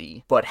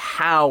reality, but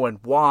how and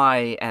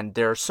why, and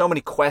there are so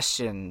many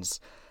questions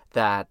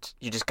that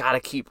you just gotta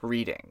keep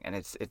reading, and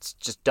it's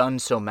just done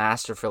so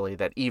masterfully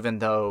that even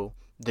though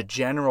the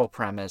general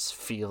premise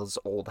feels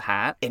old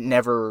hat, it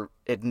never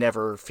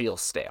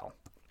feels stale.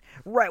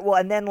 Right. Well,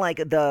 and then like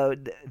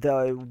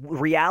the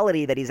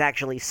reality that he's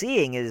actually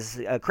seeing is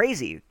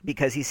crazy,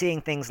 because he's seeing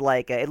things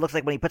like it looks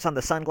like when he puts on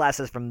the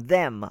sunglasses from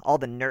them, all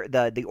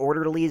the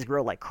orderlies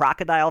grow like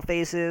crocodile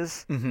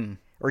faces,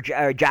 or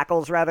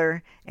jackals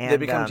rather. And they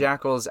become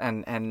jackals,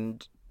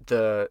 and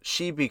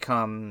she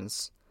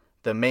becomes.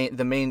 The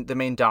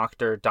main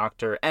doctor,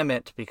 Dr.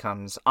 Emmett,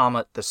 becomes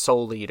Ammit, the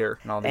Soul Eater,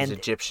 and all these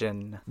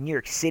Egyptian... New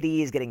York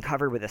City is getting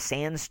covered with a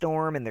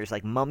sandstorm, and there's,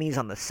 like, mummies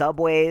on the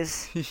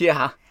subways.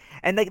 Yeah.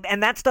 And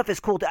that stuff is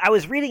cool. I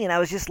was reading and I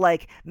was just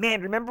like,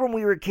 man, remember when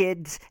we were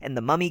kids and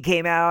The Mummy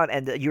came out,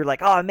 and you're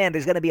like, oh, man,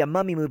 there's going to be a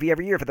Mummy movie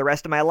every year for the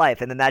rest of my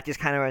life. And then that just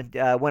kind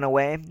of went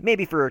away,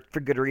 maybe for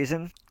good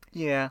reason.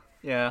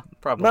 Yeah,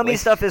 probably. Mummy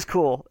stuff is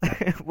cool.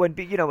 When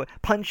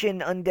punching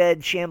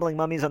undead, shambling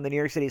mummies on the New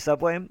York City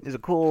subway is a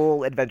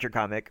cool adventure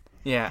comic.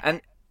 Yeah,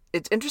 and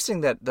it's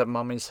interesting that the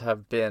mummies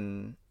have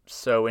been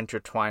so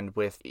intertwined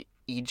with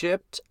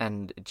Egypt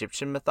and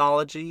Egyptian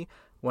mythology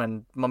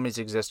when mummies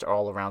exist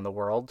all around the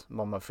world,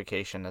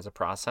 mummification as a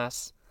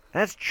process.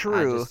 That's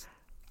true.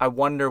 I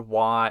wonder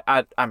why.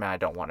 I mean, I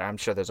don't wonder. I'm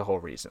sure there's a whole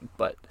reason,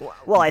 but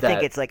I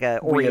think it's like an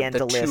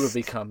Orientalist. The two have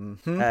become.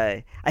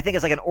 I think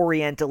it's like an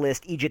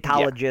Orientalist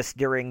Egyptologist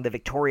during the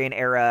Victorian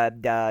era,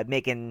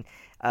 making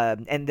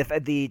and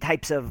the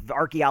types of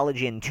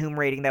archaeology and tomb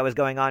raiding that was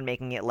going on,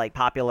 making it like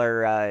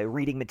popular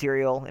reading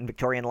material in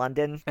Victorian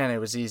London. And it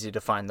was easy to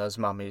find those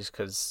mummies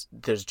because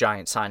there's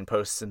giant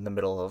signposts in the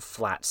middle of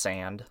flat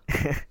sand.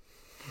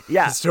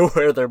 Yeah. As to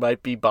where there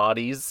might be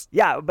bodies.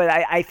 Yeah, but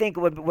I think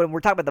when we're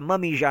talking about the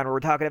mummy genre, we're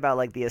talking about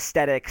like the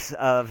aesthetics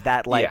of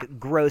that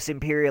gross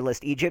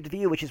imperialist Egypt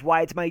view, which is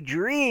why it's my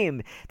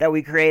dream that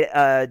we create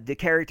the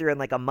character in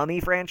like a mummy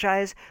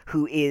franchise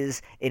who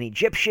is an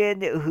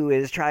Egyptian who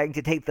is trying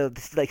to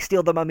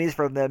steal the mummies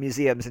from the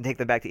museums and take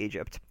them back to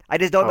Egypt. I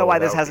just don't know why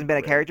this hasn't been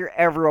a character.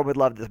 Everyone would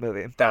love this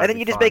movie. And then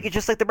you just make it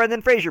just like the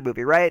Brendan Fraser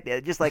movie,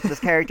 right? Just like this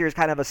character is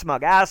kind of a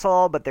smug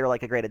asshole, but they're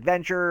like a great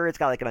adventurer. It's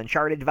got like an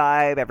Uncharted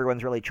vibe.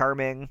 Everyone's really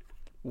charming.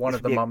 One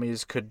of the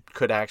mummies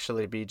could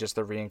actually be just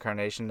the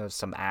reincarnation of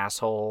some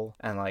asshole,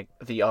 and like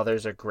the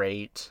others are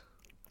great.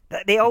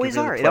 They always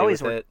are. It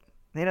always works.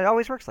 And it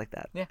always works like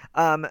that. Yeah.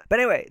 But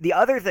anyway, the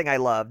other thing I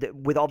loved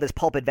with all this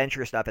pulp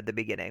adventure stuff at the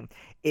beginning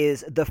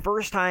is the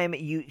first time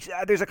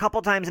there's a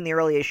couple times in the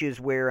early issues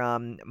where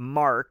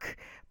Mark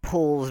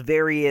pulls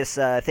various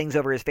things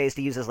over his face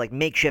to use as like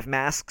makeshift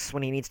masks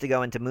when he needs to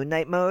go into Moon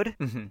Knight mode.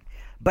 Mm-hmm.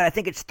 But I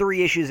think it's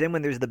 3 issues in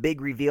when there's the big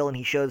reveal and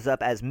he shows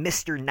up as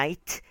Mr.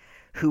 Knight,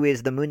 who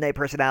is the Moon Knight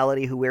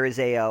personality who wears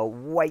a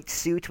white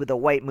suit with a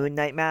white Moon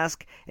Knight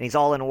mask, and he's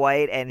all in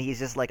white, and he's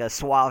just like a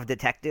suave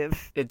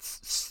detective.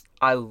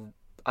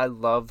 I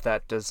love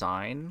that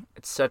design.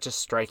 It's such a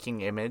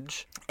striking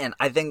image. And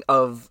I think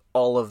of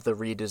all of the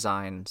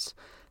redesigns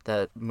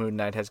that Moon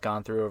Knight has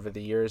gone through over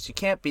the years, you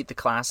can't beat the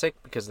classic,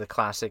 because the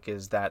classic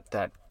is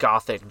that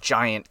gothic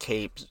giant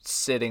cape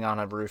sitting on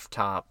a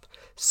rooftop,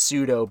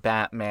 pseudo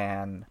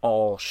Batman,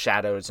 all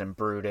shadows and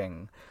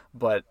brooding.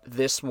 But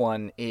this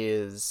one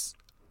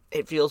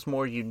it feels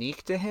more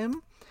unique to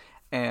him,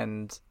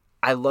 and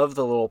I love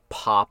the little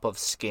pop of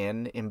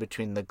skin in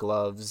between the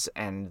gloves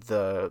and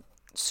the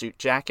suit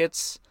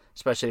jackets,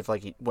 especially if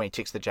when he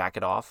takes the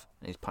jacket off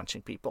and he's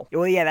punching people.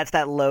 Well, yeah, that's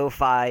that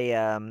lo-fi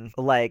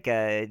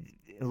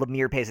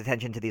Lemire pays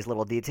attention to these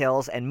little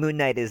details, and Moon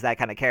Knight is that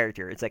kind of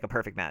character. It's like a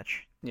perfect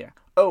match. Yeah.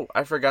 Oh,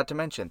 I forgot to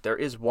mention, there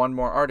is one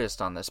more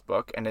artist on this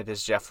book, and it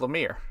is Jeff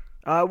Lemire.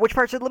 Which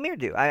parts did Lemire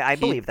do? I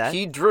believe that.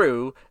 He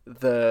drew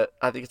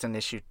I think it's in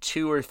issue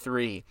 2 or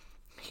 3,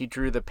 he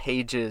drew the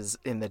pages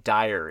in the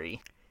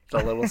diary. The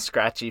little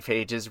scratchy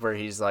pages where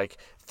he's like,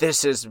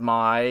 this is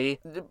my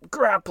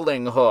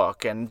grappling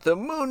hook and the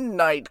Moon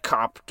Knight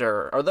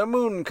copter or the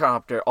Moon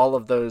copter. All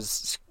of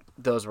those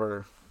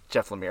were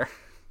Jeff Lemire.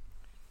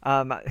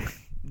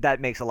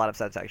 That makes a lot of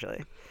sense,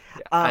 actually.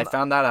 Yeah, I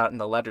found that out in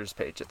the letters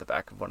page at the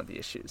back of one of the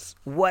issues.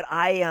 What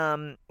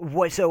I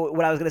was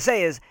going to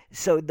say is,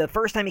 so the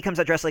first time he comes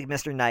out dressed like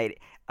Mr. Knight,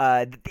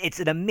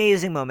 it's an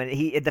amazing moment.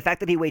 The fact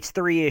that he waits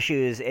 3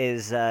 issues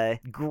is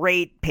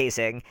great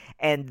pacing,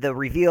 and the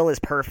reveal is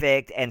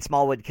perfect, and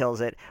Smallwood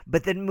kills it.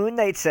 But then Moon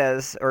Knight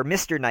says, or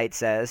Mr. Knight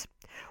says,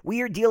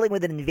 "We are dealing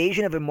with an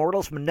invasion of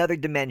immortals from another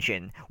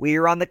dimension. We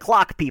are on the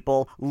clock,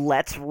 people.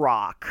 Let's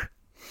rock."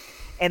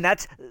 And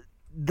that's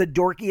the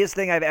dorkiest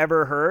thing I've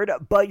ever heard,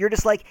 but you're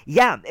just like,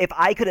 yeah, if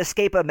I could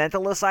escape a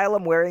mental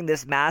asylum wearing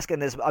this mask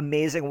and this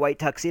amazing white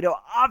tuxedo,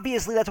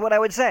 obviously that's what I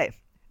would say.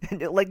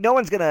 Like, no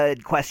one's going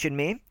to question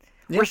me.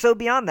 Yeah. We're so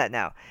beyond that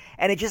now.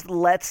 And it just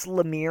lets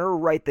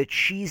Lemire write the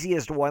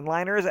cheesiest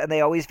one-liners, and they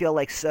always feel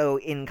like so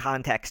in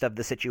context of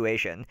the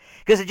situation.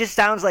 Because it just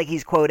sounds like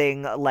he's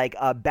quoting like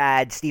a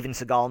bad Steven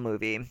Seagal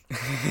movie.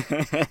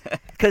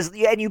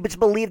 And you just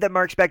believe that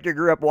Mark Spector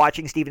grew up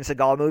watching Steven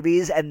Seagal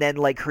movies and then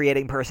like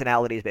creating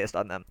personalities based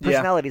on them.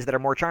 Personalities that are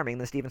more charming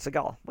than Steven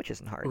Seagal, which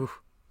isn't hard.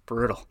 Oof,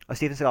 brutal. Oh,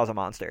 Steven Seagal's a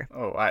monster.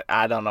 Oh,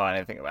 I don't know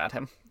anything about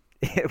him.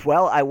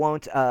 Well, I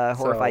won't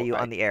horrify you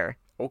on the air.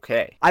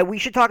 Okay. We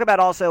should talk about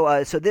also,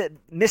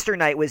 Mr.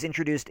 Knight was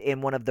introduced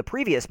in one of the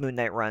previous Moon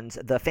Knight runs,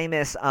 the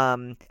famous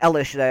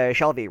Ellis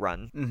Shelby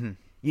run. Mm-hmm.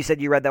 You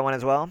said you read that one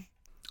as well?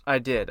 I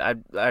did. I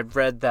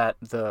read that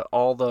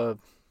all the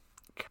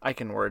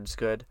icon words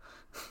good.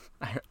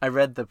 I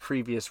read the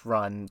previous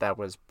run that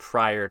was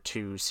prior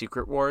to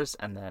Secret Wars,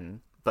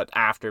 but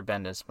after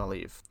Bendis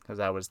Malieve, because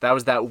that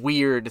was that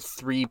weird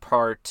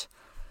 3-part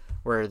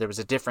where there was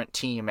a different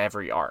team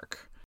every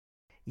arc.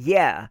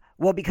 Yeah,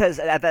 well, because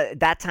at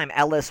that time,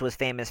 Ellis was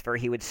famous for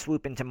he would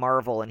swoop into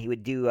Marvel and he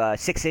would do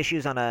 6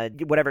 issues on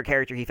whatever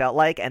character he felt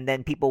like, and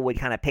then people would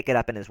kind of pick it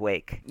up in his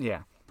wake.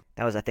 Yeah.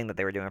 That was a thing that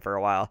they were doing for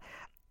a while.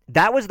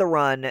 That was the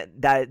run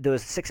that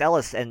those 6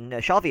 Ellis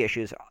and Shelby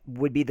issues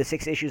would be the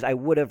 6 issues I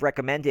would have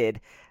recommended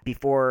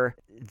before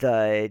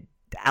the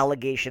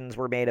allegations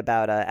were made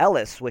about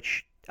Ellis,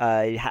 which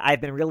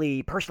I've been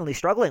really personally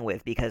struggling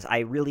with because I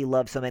really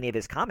love so many of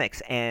his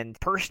comics, and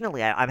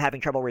personally I'm having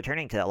trouble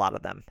returning to a lot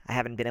of them. I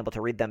haven't been able to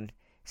read them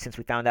since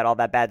we found out all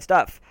that bad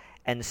stuff,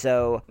 and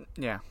so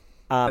yeah,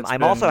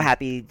 I'm also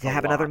happy to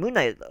have another Moon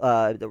Knight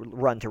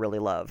run to really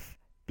love,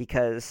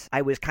 because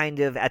I was kind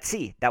of at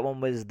sea. That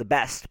one was the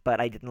best, but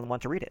I didn't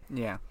want to read it.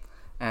 Yeah,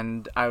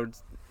 and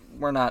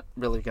we're not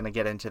really going to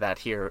get into that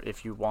here.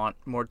 If you want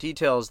more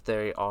details,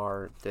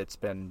 it's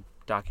been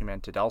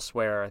documented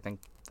elsewhere. I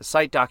think the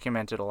site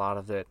documented a lot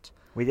of it.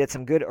 We did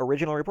some good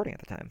original reporting at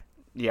the time.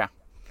 Yeah.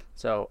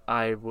 So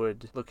I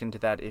would look into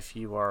that if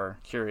you are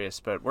curious.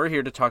 But we're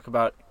here to talk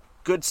about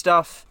good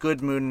stuff,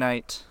 good Moon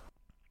Knight.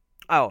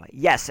 Oh,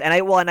 yes. And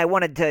I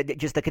wanted to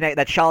connect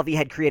that Shalvey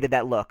had created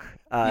that look.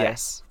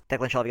 Yes.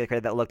 Declan Shalvey had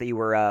created that look that you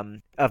were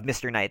of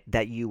Mr. Knight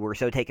that you were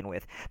so taken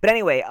with. But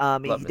anyway,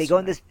 they go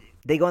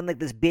on like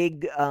this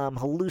big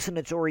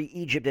hallucinatory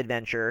Egypt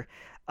adventure.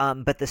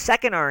 But the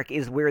second arc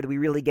is where we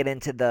really get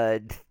into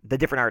the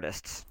different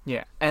artists.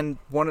 Yeah, and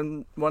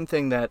one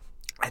thing that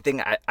I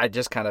think I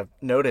just kind of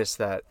noticed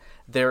that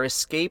they're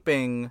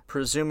escaping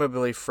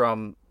presumably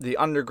from the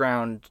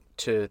underground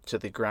to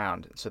the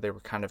ground. So they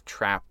were kind of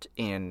trapped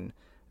in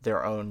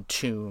their own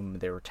tomb.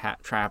 They were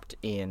trapped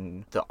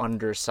in the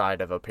underside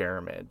of a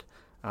pyramid,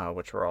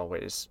 which were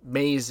always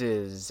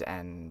mazes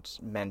and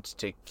meant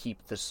to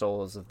keep the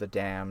souls of the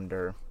damned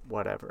or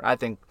whatever. I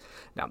think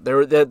now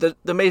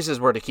the mazes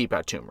were to keep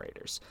out tomb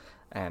raiders,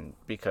 and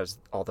because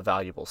all the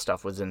valuable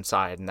stuff was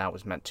inside, and that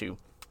was meant to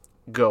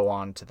go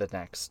on to the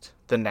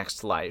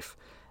next life.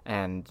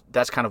 And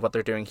that's kind of what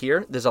they're doing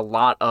here. There are a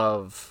lot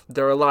of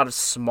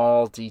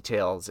small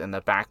details in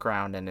the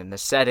background and in the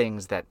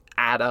settings that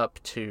add up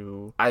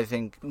to, I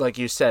think, like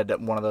you said,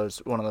 one of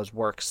those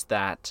works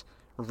that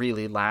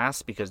really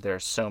lasts because there are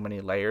so many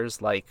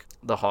layers, like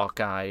the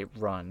Hawkeye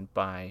run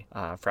by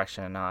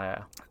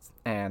Fractionaya.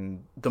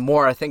 And the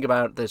more I think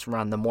about this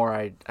run, the more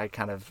I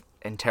kind of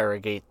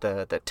interrogate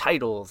the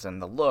titles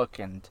and the look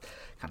and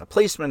kind of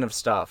placement of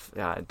stuff,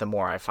 the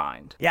more I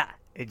find. Yeah,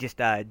 it just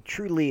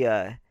truly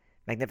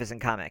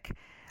magnificent comic.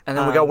 And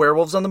then we got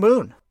Werewolves on the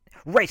Moon.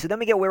 Right, so then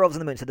we get Werewolves on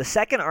the Moon. So the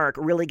second arc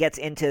really gets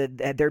into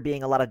there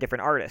being a lot of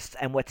different artists.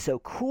 And what's so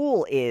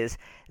cool is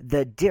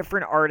the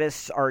different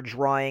artists are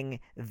drawing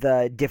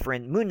the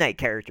different Moon Knight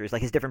characters,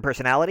 like his different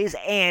personalities,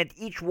 and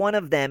each one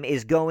of them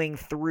is going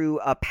through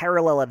a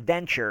parallel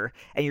adventure,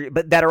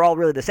 but that are all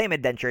really the same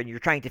adventure, and you're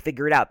trying to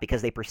figure it out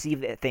because they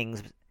perceive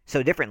things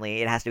so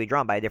differently. It has to be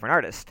drawn by a different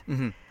artist.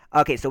 Mm-hmm.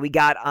 Okay, so we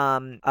got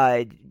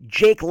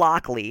Jake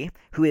Lockley,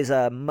 who is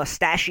a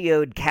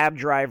mustachioed cab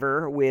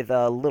driver with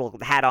a little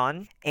hat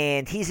on,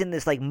 and he's in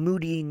this like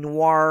moody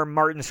noir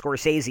Martin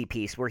Scorsese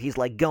piece where he's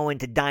like going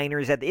to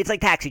diners it's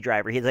like Taxi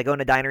Driver. He's like going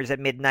to diners at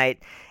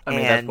midnight. I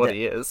mean, that's what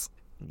he is.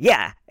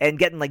 Yeah, and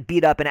getting like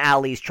beat up in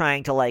alleys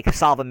trying to like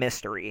solve a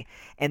mystery,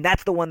 and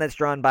that's the one that's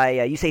drawn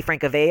by you say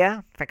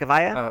Francavilla?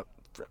 Francavilla,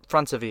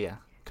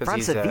 because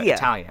he's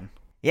Italian.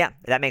 Yeah,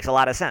 that makes a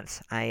lot of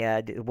sense.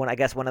 I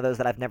guess one of those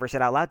that I've never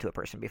said out loud to a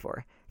person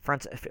before.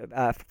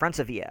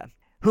 Francavilla,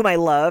 whom I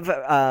love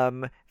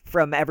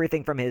from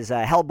everything from his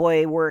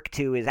Hellboy work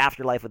to his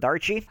Afterlife with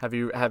Archie. Have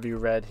you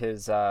read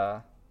his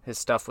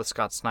stuff with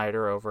Scott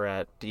Snyder over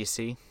at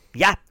DC?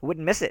 Yeah,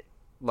 wouldn't miss it.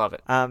 Love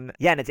it.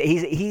 Yeah, and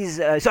he's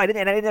so I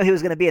didn't know he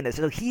was going to be in this.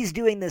 So he's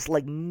doing this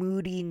like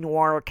moody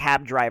noir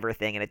cab driver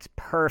thing, and it's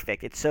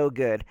perfect. It's so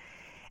good.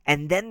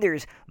 And then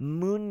there's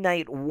Moon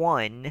Knight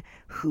 1,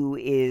 who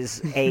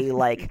is a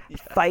like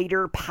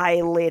fighter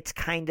pilot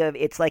kind of.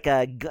 It's like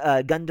a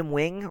Gundam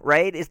Wing,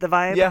 right? Is the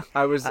vibe? Yeah,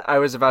 I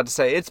was about to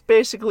say it's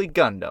basically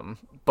Gundam,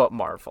 but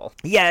Marvel.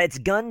 Yeah, it's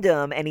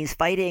Gundam, and he's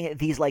fighting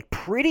these like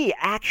pretty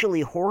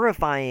actually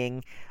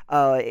horrifying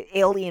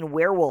alien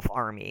werewolf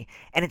army,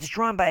 and it's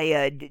drawn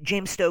by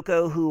James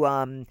Stokoe, who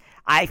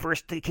I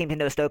first came to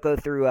know Stokoe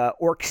through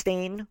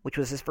Orkstain, which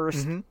was his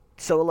first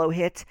solo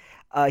hit.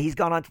 He's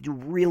gone on to do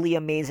really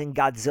amazing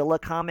Godzilla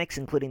comics,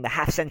 including the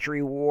Half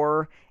Century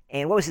War,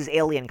 and what was his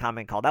Alien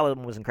comic called? That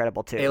one was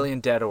incredible too. Alien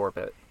Dead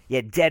Orbit.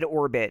 Yeah, Dead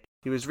Orbit.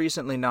 He was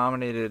recently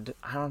nominated.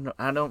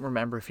 I don't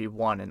remember if he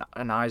won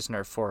an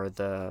Eisner for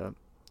the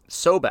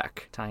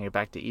Sobek, tying it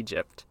back to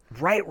Egypt.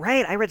 Right.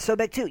 I read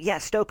Sobek too. Yeah,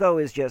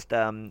 Stokoe is just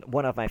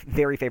one of my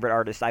very favorite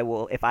artists. I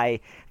will, if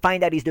I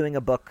find out he's doing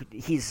a book,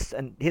 his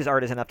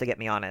art is enough to get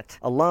me on it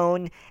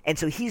alone. And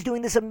so he's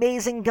doing this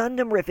amazing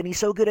Gundam riff, and he's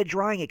so good at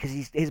drawing it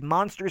because his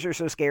monsters are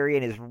so scary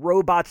and his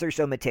robots are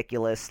so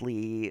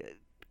meticulously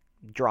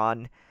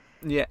drawn.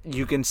 Yeah,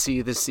 you can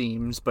see the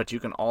seams, but you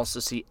can also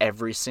see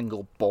every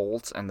single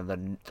bolt and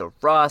the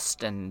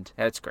rust, and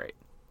it's great.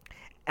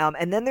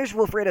 And then there's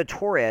Wilfredo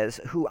Torres,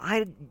 who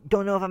I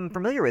don't know if I'm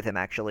familiar with him,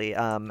 actually.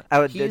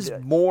 He's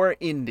more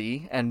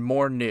indie and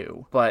more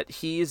new, but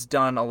he's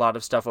done a lot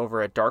of stuff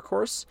over at Dark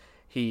Horse.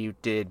 He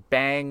did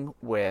Bang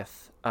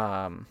with...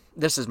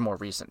 this is more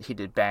recent. He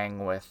did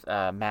Bang with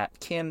Matt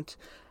Kint,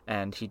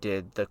 and he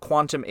did The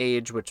Quantum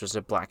Age, which was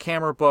a Black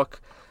Hammer book.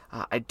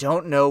 I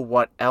don't know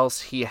what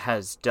else he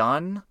has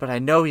done, but I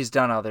know he's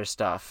done other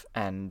stuff,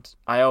 and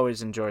I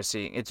always enjoy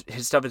seeing it.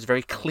 His stuff is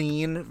very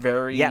clean,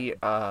 very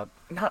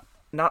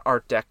not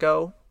Art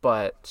Deco,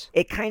 but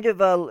it kind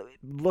of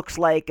looks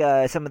like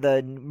some of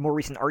the more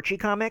recent Archie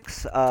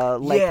comics.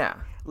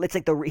 It's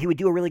like he would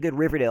do a really good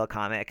Riverdale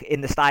comic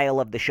in the style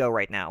of the show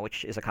right now,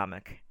 which is a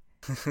comic.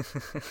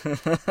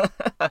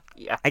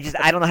 Yeah,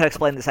 I don't know how to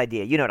explain this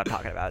idea. You know what I'm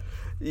talking about.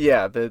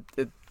 Yeah,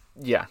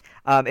 yeah.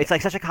 It's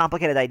like such a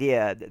complicated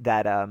idea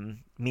that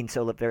means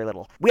so very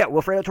little. Yeah,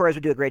 Wilfredo Torres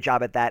would do a great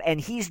job at that.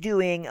 And he's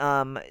doing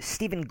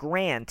Stephen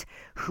Grant,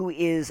 who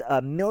is a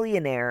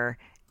millionaire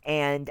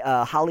and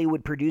a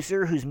Hollywood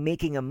producer who's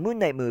making a Moon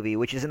Knight movie,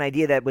 which is an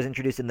idea that was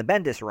introduced in the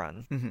Bendis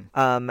run.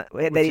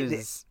 Which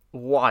is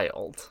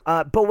wild.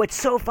 But what's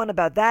so fun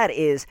about that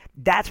is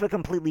that's what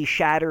completely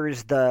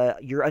shatters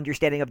your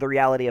understanding of the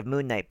reality of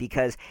Moon Knight,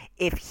 because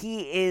if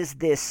he is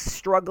this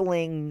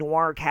struggling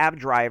noir cab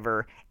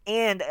driver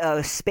and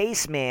a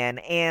spaceman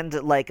and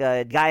like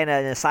a guy in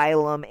an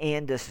asylum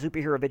and a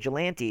superhero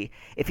vigilante,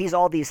 if he's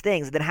all these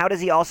things, then how does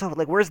he also,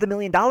 like, where's the $1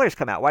 million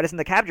come out? Why doesn't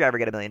the cab driver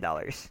get $1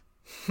 million?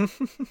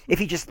 If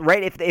he just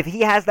if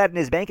he has that in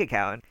his bank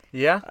account,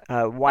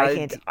 why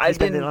can't he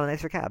spend it on a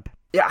nicer cab?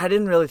 Yeah, I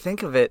didn't really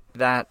think of it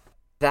that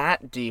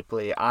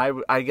deeply.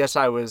 I guess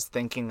I was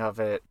thinking of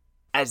it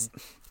as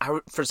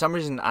for some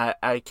reason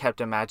I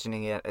kept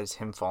imagining it as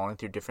him falling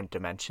through different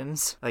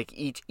dimensions. Like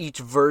each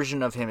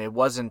version of him, it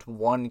wasn't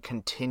one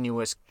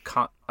continuous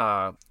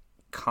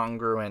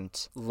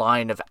congruent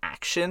line of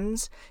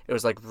actions. It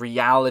was like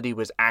reality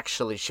was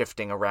actually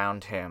shifting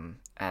around him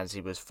as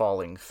he was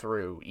falling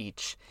through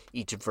each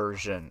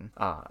version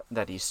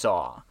that he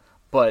saw.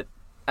 But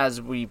as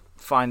we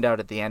find out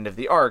at the end of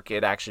the arc,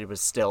 it actually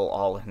was still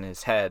all in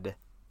his head.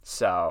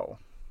 So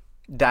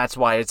that's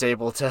why it's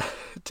able to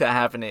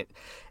happen.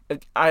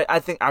 I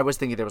think I was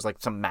thinking there was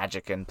like some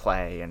magic in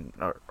play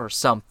or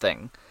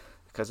something,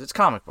 because it's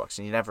comic books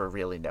and you never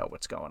really know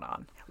what's going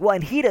on. Well,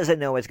 and he doesn't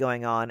know what's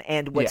going on.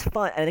 And what's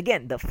fun, and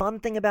again, the fun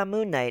thing about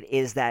Moon Knight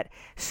is that,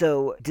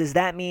 so does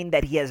that mean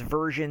that he has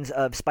versions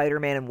of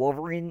Spider-Man and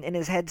Wolverine in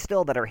his head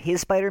still that are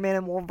his Spider-Man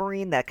and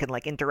Wolverine that can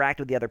like interact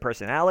with the other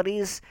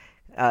personalities?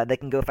 That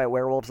can go fight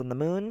werewolves on the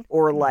moon?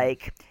 Or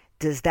like,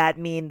 does that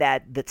mean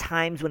that the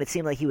times when it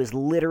seemed like he was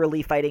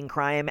literally fighting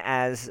crime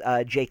as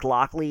Jake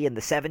Lockley in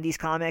the 70s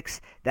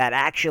comics, that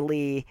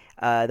actually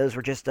those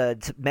were just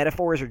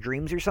metaphors or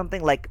dreams or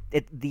something? Like,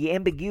 the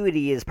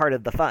ambiguity is part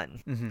of the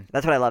fun. Mm-hmm.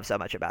 That's what I love so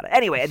much about it.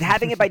 Anyway, and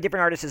having it by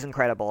different artists is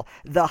incredible.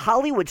 The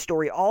Hollywood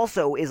story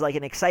also is like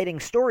an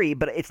exciting story,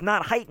 but it's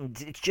not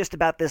heightened. It's just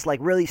about this like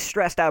really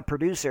stressed out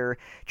producer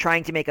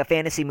trying to make a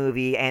fantasy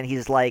movie, and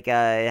he's like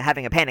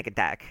having a panic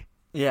attack.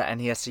 Yeah,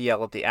 and he has to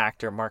yell at the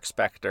actor Mark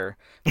Spector,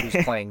 who's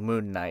playing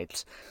Moon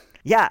Knight.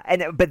 Yeah,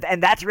 and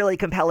that's really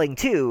compelling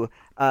too.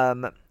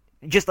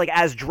 Just like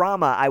as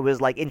drama, I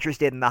was like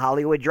interested in the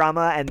Hollywood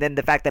drama, and then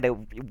the fact that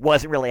it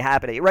wasn't really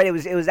happening. Right, it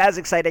was as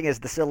exciting as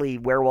the silly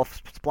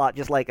werewolf plot.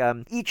 Just like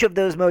each of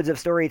those modes of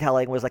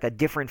storytelling was like a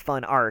different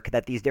fun arc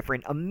that these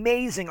different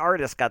amazing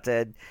artists got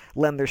to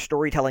lend their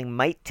storytelling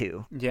might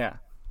to. Yeah,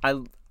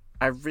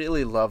 I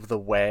really love the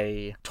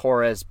way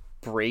Torres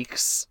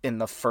breaks in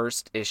the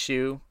first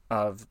issue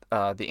of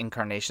the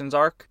Incarnations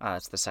arc.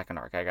 It's the second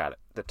arc. I got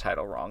the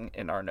title wrong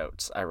in our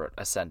notes. I wrote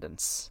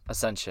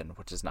Ascension,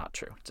 which is not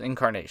true. It's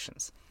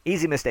Incarnations.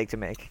 Easy mistake to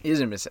make.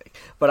 Easy mistake.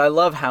 But I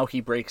love how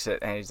he breaks it,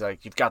 and he's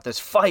like, you've got this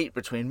fight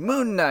between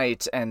Moon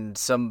Knight and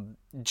some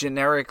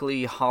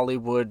generically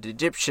Hollywood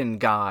Egyptian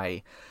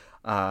guy.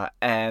 or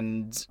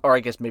I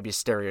guess maybe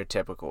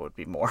stereotypical would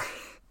be more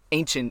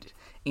ancient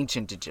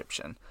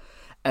Egyptian.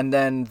 And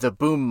then the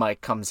boom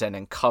mic comes in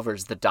and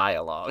covers the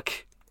dialogue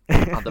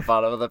on the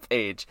bottom of the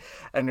page.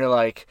 And you're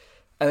like,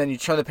 and then you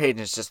turn the page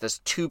and it's just this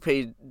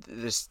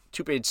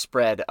two-page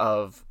spread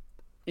of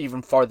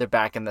even farther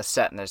back in the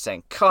set, and they're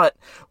saying, cut,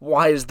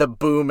 why is the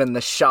boom in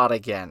the shot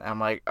again? I'm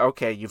like,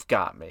 okay, you've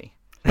got me.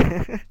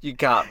 You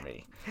got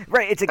me.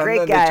 Right, it's a great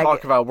gag. And then they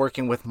talk about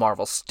working with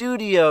Marvel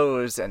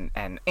Studios and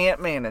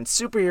Ant-Man and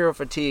superhero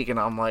fatigue, and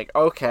I'm like,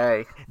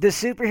 okay. The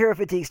superhero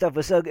fatigue stuff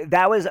was so good.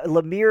 That was,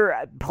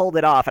 Lemire pulled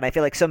it off, and I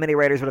feel like so many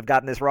writers would have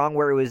gotten this wrong,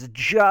 where it was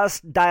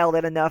just dialed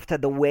in enough to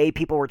the way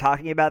people were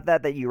talking about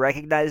that you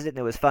recognized it and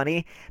it was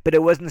funny, but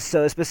it wasn't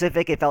so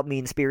specific it felt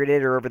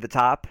mean-spirited or over the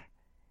top.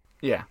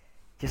 Yeah.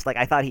 Just like,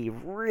 I thought he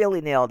really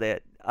nailed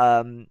it.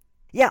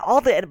 Yeah,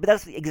 but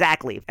that's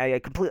exactly.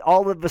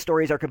 All of the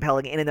stories are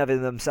compelling in and of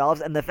themselves,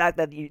 and the fact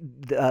that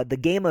the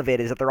game of it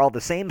is that they're all the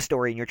same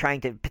story, and you're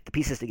trying to put the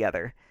pieces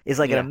together is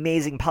like an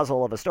amazing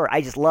puzzle of a story.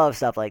 I just love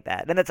stuff like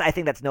that, and I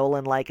think that's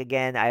Nolan-like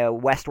again.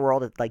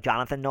 Westworld, it's like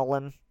Jonathan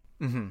Nolan.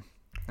 Mm-hmm.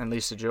 And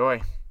Lisa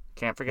Joy,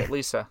 can't forget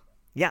Lisa.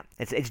 Yeah,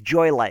 it's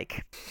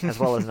Joy-like as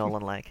well as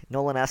Nolan-like,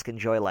 Nolan-esque and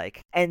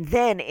Joy-like. And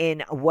then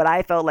in what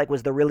I felt like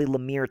was the really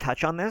Lemire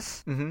touch on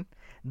this. Mm-hmm.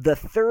 The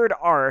third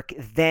arc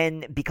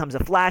then becomes a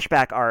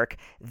flashback arc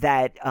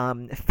that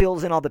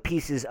fills in all the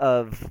pieces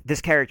of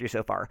this character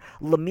so far.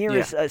 Lemire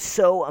is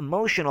so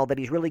emotional that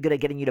he's really good at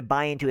getting you to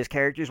buy into his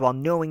characters while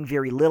knowing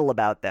very little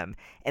about them.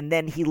 And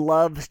then he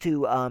loves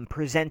to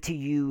present to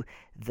you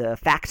the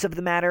facts of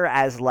the matter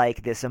as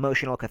like this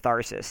emotional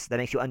catharsis that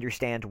makes you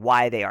understand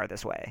why they are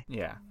this way.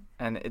 Yeah,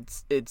 and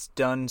it's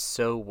done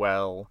so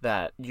well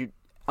that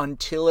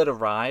until it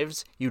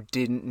arrives, you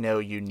didn't know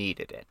you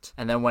needed it.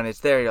 And then when it's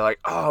there, you're like,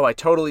 oh, I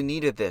totally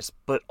needed this.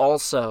 But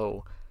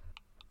also,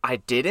 I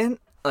didn't.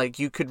 Like,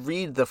 you could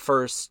read the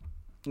first,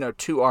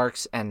 2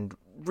 arcs and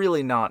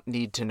really not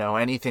need to know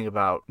anything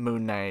about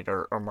Moon Knight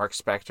or Mark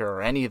Spector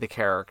or any of the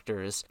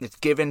characters. It's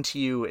given to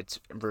you. It's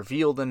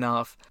revealed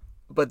enough.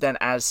 But then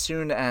as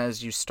soon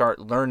as you start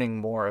learning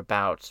more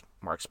about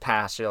Mark's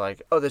past, you're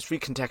like, oh, this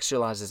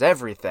recontextualizes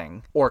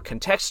everything or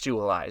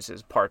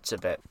contextualizes parts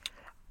of it.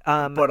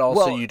 But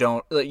also you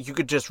don't, you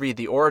could just read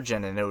the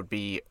origin and it would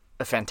be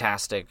a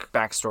fantastic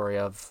backstory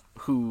of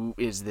who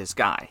is this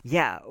guy.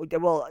 Yeah,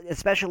 well,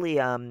 especially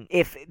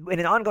if in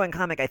an ongoing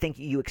comic, I think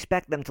you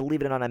expect them to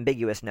leave it on an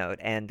ambiguous note,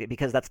 and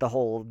because that's the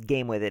whole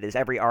game with it, is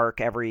every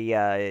arc, every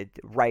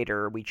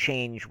writer, we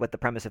change what the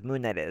premise of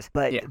Moon Knight is.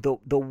 But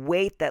the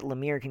weight that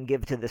Lemire can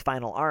give to this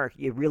final arc,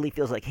 it really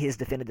feels like his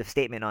definitive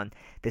statement on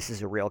this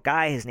is a real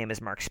guy. His name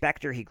is Mark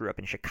Spector. He grew up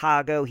in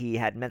Chicago. He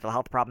had mental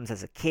health problems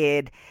as a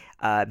kid.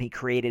 He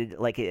created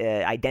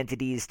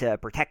identities to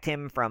protect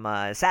him from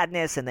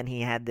sadness, and then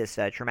he had this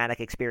traumatic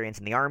experience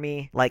in the army.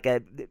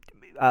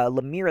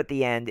 Lemire at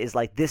the end is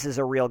like, this is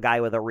a real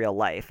guy with a real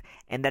life,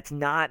 and that's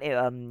not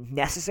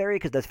necessary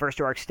because the first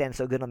 2 arcs stand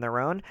so good on their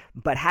own,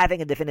 but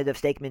having a definitive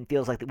statement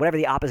feels like whatever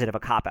the opposite of a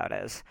cop-out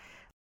is.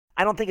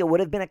 I don't think it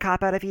would have been a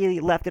cop-out if he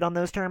left it on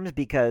those terms,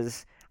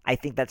 because I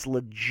think that's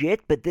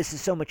legit, but this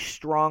is so much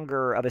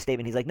stronger of a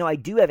statement. He's like, no, I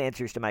do have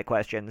answers to my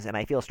questions, and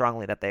I feel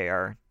strongly that they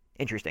are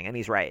interesting, and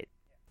he's right.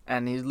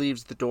 And he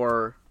leaves the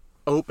door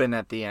open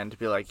at the end to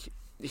be like,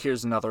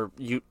 here's another,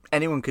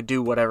 anyone could do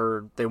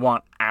whatever they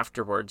want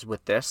afterwards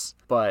with this,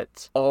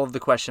 but all of the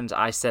questions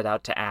I set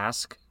out to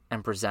ask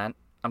and present,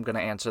 I'm going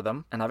to answer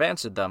them, and I've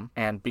answered them.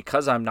 And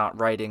because I'm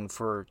not writing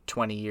for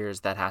 20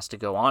 years that has to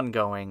go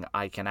ongoing,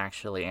 I can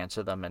actually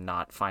answer them and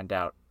not find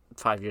out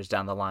 5 years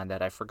down the line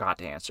that I forgot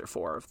to answer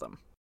 4 of them.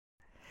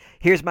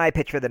 Here's my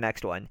pitch for the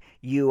next one.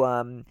 You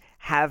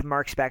have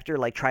Mark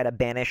Spector try to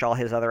banish all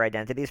his other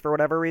identities for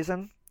whatever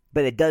reason,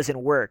 but it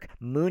doesn't work.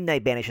 Moon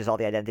Knight banishes all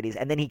the identities,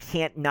 and then he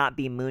can't not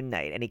be Moon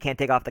Knight, and he can't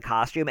take off the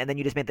costume, and then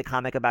you just made the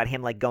comic about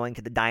him going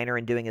to the diner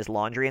and doing his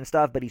laundry and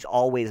stuff, but he's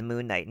always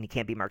Moon Knight, and he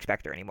can't be Mark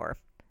Spector anymore.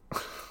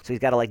 So he's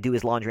got to do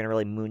his laundry in a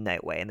really Moon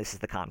Knight way, and this is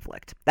the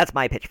conflict. That's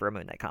my pitch for a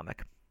Moon Knight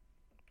comic.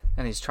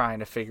 And he's trying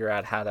to figure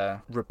out how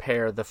to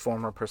repair the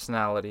former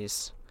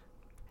personalities.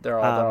 They're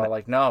all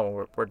like,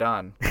 no, we're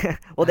done.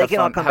 Well, they can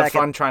all come back.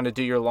 Have fun trying to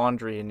do your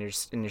laundry in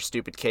your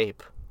stupid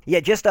cape. Yeah,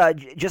 just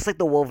like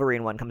the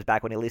Wolverine one comes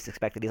back when he least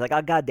expected. He's like,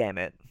 oh, God damn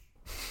it.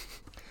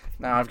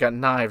 Now I've got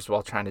knives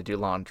while trying to do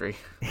laundry.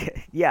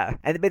 Yeah,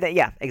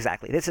 yeah,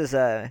 exactly. This is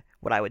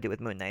what I would do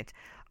with Moon Knight.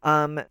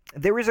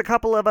 There was a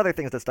couple of other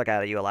things that stuck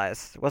out at you,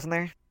 Elias, wasn't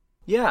there?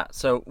 Yeah,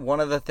 so one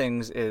of the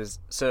things is,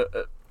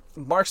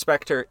 Mark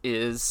Spector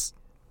is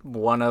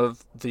one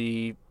of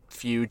the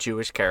few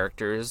Jewish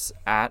characters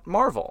at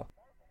Marvel.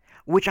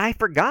 Which I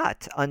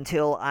forgot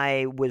until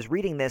I was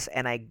reading this,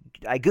 and I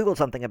Googled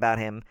something about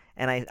him,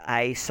 and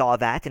I saw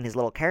that in his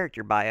little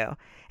character bio.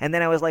 And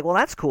then I was like, well,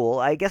 that's cool.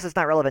 I guess it's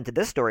not relevant to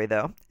this story,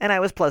 though. And I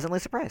was pleasantly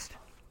surprised.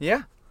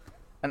 Yeah.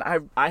 And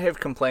I have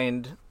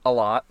complained a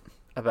lot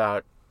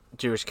about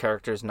Jewish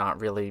characters not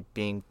really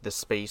being the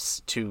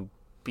space to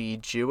be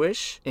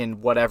Jewish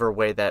in whatever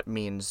way that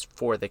means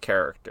for the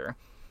character.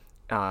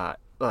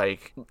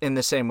 like, in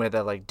the same way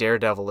that, like,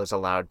 Daredevil is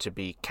allowed to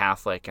be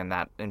Catholic and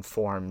that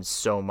informs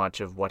so much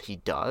of what he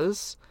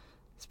does,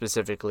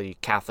 specifically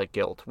Catholic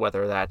guilt,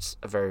 whether that's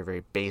a very,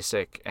 very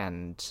basic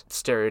and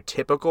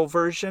stereotypical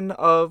version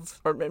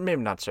of, or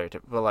maybe not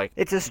stereotypical, but like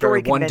it's a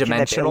story very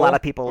one-dimensional, that a lot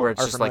of people where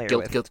it's are just like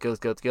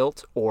familiar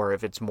guilt, or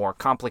if it's more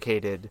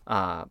complicated,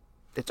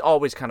 it's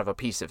always kind of a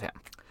piece of him.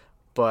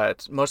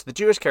 But most of the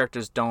Jewish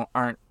characters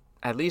aren't,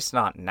 at least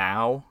not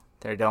now,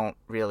 they don't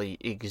really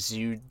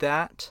exude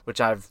that, which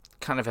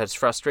has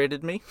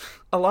frustrated me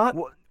a lot.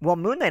 Well,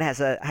 Moon Knight has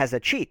a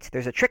cheat.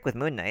 There's a trick with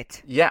Moon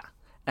Knight. Yeah.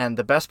 And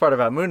the best part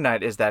about Moon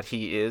Knight is that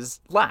he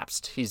is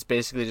lapsed. He's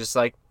basically just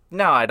like,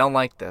 no, I don't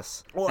like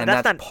this. Well, and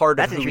that's part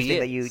of who he is. That's interesting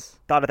that you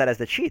thought of that as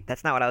the cheat.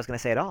 That's not what I was going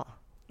to say at all.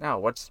 No,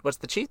 what's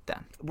the cheat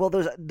then? Well,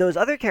 those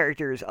other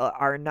characters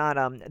are not.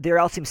 They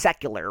all seem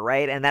secular,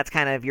 right? And that's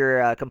kind of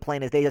your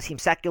complaint, is they just seem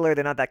secular.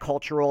 They're not that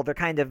cultural. They're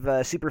kind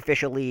of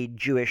superficially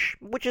Jewish,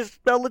 which is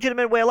a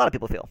legitimate way a lot of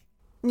people feel.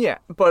 Yeah,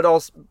 but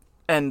also,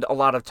 and a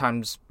lot of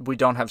times we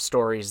don't have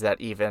stories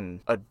that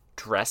even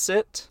address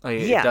it.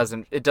 Like, yeah.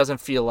 It doesn't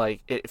feel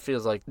like, it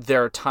feels like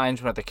there are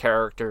times when the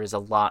character is a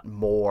lot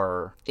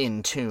more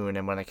in tune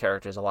and when the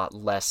character is a lot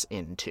less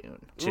in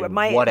tune to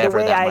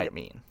whatever that might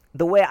mean.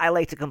 The way I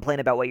like to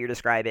complain about what you're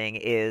describing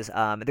is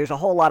there's a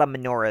whole lot of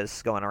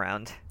menorahs going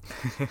around.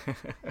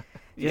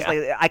 Yeah.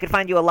 Like, I could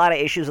find you a lot of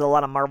issues with a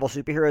lot of Marvel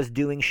superheroes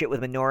doing shit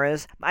with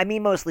menorahs. I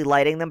mean, mostly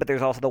lighting them, but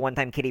there's also the one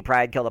time Kitty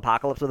Pryde killed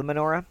Apocalypse with a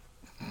menorah.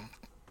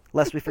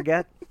 Lest we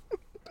forget.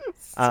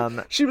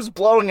 She was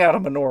blowing out a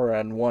menorah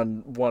in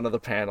one of the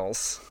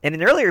panels. In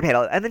an earlier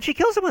panel, and then she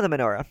kills him with a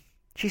menorah.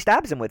 She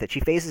stabs him with it. She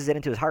phases it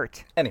into his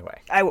heart.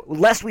 Anyway.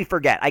 Lest we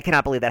forget, I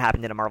cannot believe that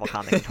happened in a Marvel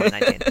comic in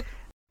 2019.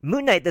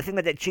 Moon Knight, the thing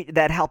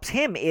that helps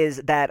him is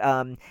that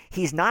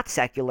he's not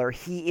secular.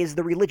 He is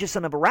the religious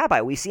son of a rabbi.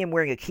 We see him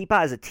wearing a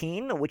kippah as a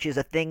teen, which is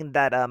a thing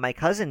that my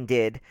cousin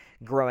did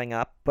growing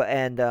up. But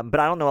I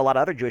don't know a lot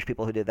of other Jewish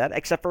people who did that,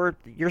 except for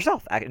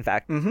yourself, in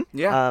fact. Mm-hmm.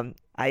 Yeah.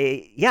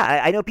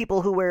 I know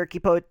people who wear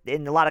kippot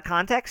in a lot of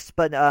contexts,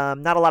 but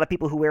not a lot of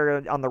people who wear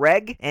it on the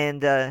reg.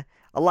 And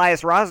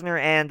Elias Rosner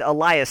and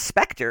Elias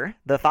Spector,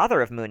 the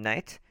father of Moon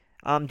Knight,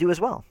 do as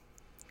well.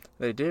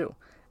 They do.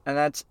 And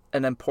that's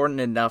an important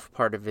enough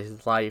part of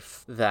his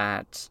life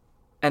that,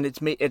 and it's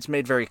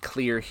made very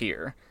clear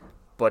here,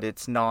 but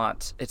it's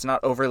not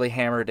overly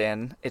hammered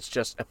in. It's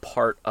just a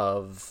part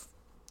of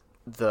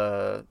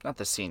not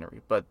the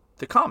scenery, but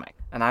the comic.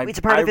 And I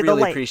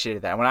really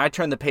appreciated that. When I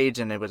turned the page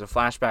and it was a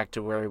flashback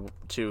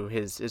to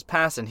his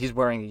past, and he's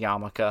wearing a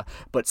yarmulke,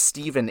 but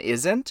Steven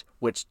isn't,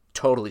 which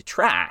totally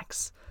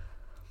tracks.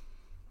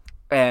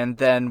 And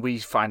then we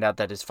find out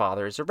that his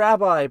father is a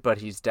rabbi, but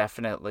he's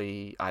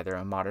definitely either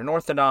a modern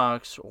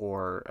Orthodox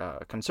or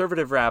a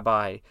conservative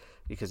rabbi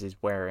because he's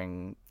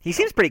wearing... He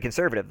seems pretty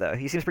conservative, though.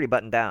 He seems pretty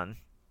buttoned down.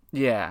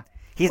 Yeah.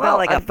 He's not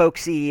like a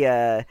folksy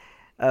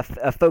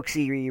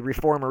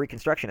reform or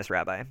reconstructionist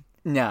rabbi.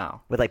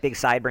 No. With like big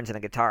sideburns and a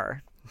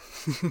guitar.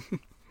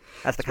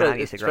 That's the kind I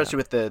used to grow up. Especially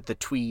with the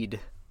tweed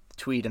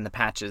and the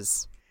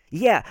patches.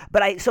 Yeah,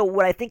 so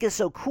what I think is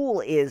so cool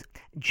is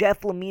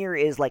Jeff Lemire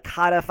is like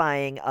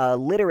codifying a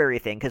literary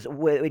thing, because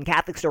in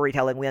Catholic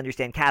storytelling we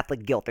understand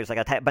Catholic guilt. There's like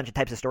a bunch of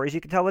types of stories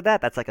you can tell with that.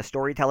 That's like a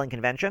storytelling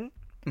convention.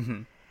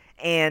 Mm-hmm.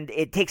 And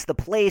it takes the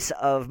place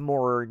of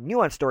more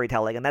nuanced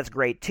storytelling, and that's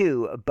great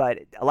too. But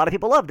a lot of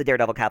people love the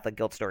Daredevil Catholic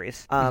guilt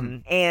stories.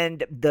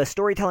 And the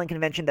storytelling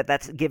convention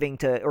that's giving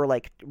to, or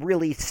like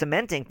really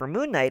cementing for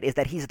Moon Knight, is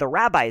that he's the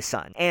rabbi's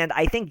son. And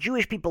I think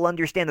Jewish people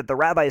understand that the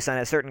rabbi's son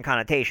has certain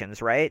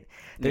connotations, right?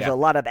 There's a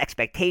lot of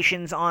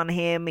expectations on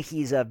him.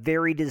 He's a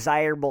very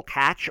desirable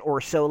catch,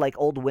 or so like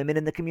old women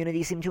in the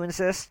community seem to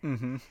insist.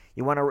 Mm-hmm.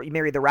 You want to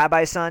marry the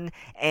rabbi's son,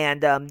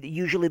 and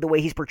usually the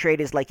way he's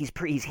portrayed is like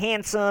he's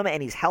handsome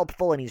and he's helpful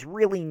and he's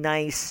really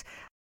nice,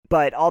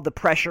 but all the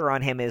pressure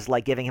on him is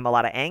like giving him a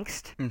lot of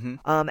angst.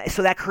 Mm-hmm.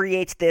 So that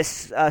creates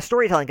this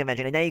storytelling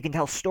convention, and now you can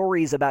tell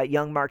stories about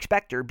young Mark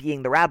Spector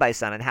being the rabbi's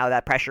son and how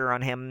that pressure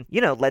on him,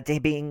 led to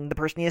him being the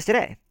person he is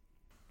today.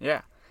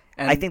 Yeah.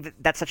 And I think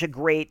that's such a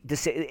great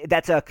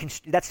that's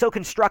so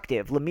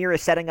constructive. Lemire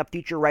is setting up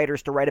future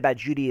writers to write about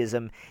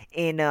Judaism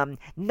in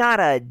not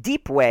a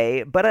deep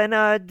way, but in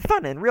a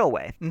fun and real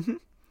way. Mm-hmm.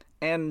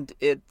 And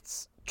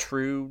it's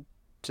true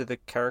to the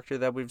character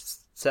that we've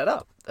set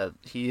up. That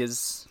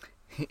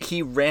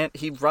he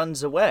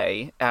runs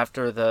away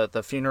after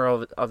the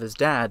funeral of his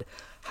dad,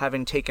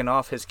 having taken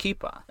off his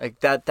kippah.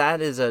 Like that's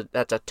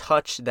a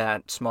touch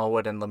that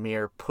Smallwood and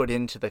Lemire put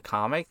into the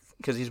comic,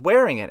 because he's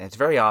wearing it and it's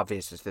very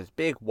obvious. It's this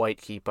big white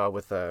kippah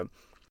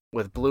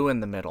with blue in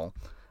the middle.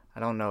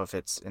 I don't know if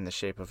it's in the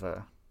shape of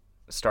a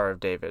Star of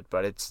David,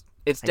 but it's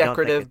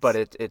decorative, but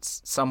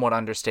it's somewhat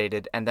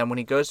understated. And then when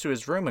he goes to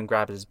his room and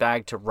grabs his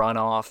bag to run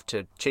off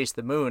to chase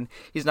the moon,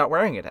 he's not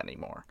wearing it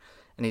anymore.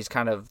 And he's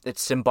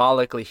it's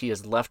symbolically, he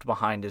has left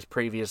behind his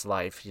previous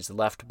life. He's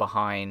left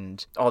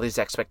behind all these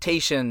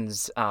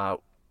expectations,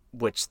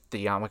 which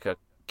the yarmulke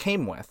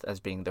came with as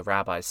being the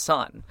rabbi's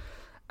son.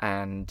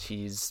 And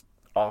he's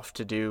off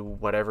to do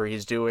whatever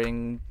he's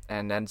doing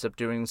and ends up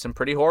doing some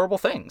pretty horrible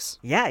things.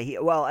 Yeah,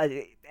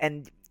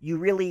 and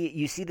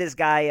you see this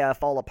guy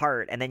fall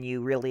apart, and then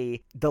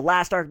the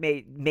last arc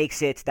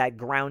makes it that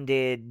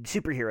grounded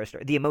superhero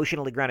story, the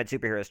emotionally grounded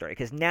superhero story,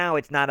 because now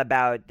it's not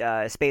about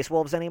space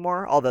wolves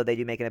anymore, although they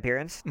do make an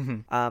appearance.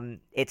 Mm-hmm.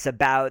 It's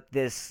about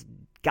this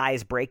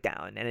guy's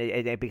breakdown, and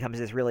it becomes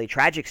this really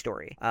tragic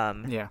story.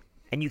 Yeah.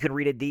 And you could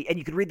read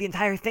the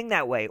entire thing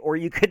that way, or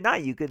you could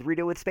not. You could read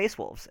it with Space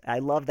Wolves. I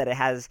love that it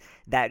has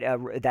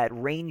that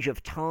range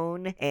of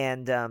tone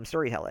and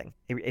storytelling.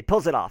 It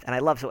pulls it off, and I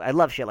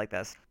love shit like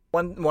this.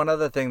 One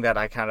other thing that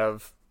I kind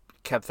of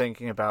kept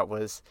thinking about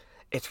was,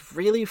 it's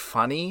really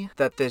funny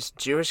that this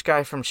Jewish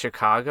guy from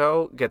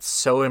Chicago gets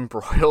so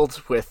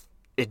embroiled with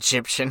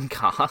Egyptian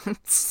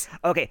gods.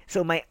 Okay,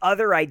 so my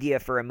other idea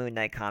for a Moon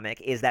Knight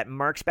comic is that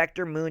Mark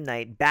Spector Moon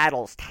Knight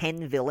battles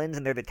 10 villains,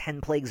 and they're the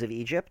 10 plagues of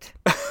Egypt.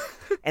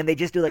 And they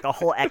just do like a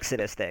whole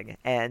Exodus thing.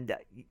 And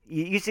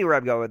you see where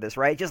I'm going with this,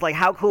 right? Just like,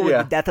 how cool would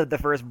the Death of the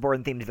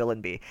Firstborn themed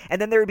villain be?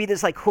 And then there would be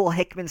this like cool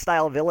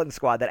Hickman-style villain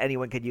squad that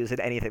anyone could use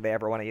in anything they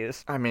ever want to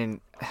use. I mean,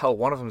 hell,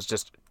 one of them is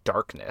just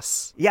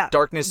darkness. Yeah.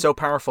 Darkness so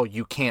powerful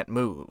you can't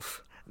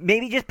move.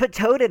 Maybe just put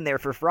Toad in there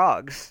for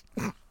frogs.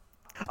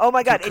 Oh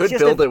my god, you could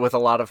build it with a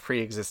lot of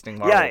pre-existing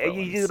Marvel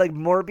villains. You do like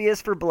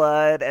Morbius for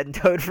blood and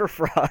Toad for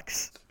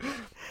frogs.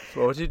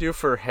 What would you do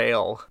for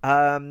Hail?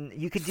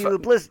 You could do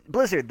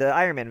Blizzard, the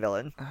Iron Man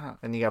villain.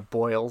 And you got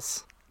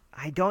Boils.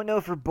 I don't know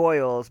for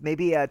boils.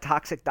 Maybe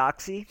Toxic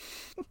Doxy.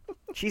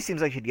 She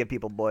seems like she'd give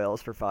people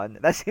boils for fun.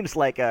 That seems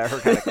like her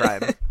kind of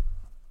crime.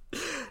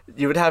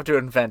 You would have to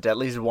invent at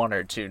least one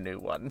or two new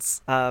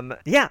ones.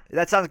 Yeah,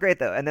 that sounds great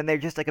though. And then they're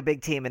just like a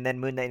big team, and then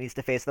Moon Knight needs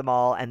to face them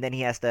all, and then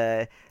he has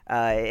to.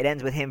 It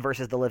ends with him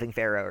versus the Living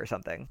Pharaoh or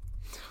something.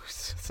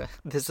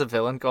 There's a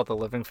villain called the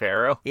Living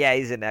Pharaoh? Yeah,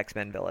 he's an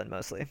X-Men villain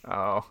mostly.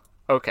 Oh,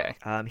 okay.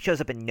 He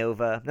shows up in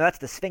Nova. No, that's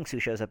the Sphinx who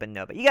shows up in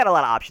Nova. You got a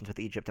lot of options with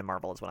Egypt and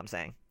Marvel, is what I'm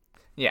saying.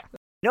 Yeah.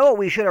 You know what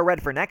we should have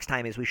read for next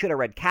time is we should have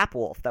read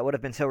Capwolf. That would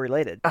have been so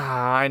related.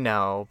 I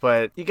know,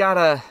 but you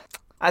gotta.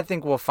 I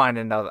think we'll find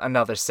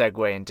another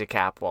segue into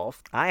Capwolf.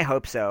 I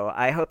hope so.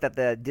 I hope that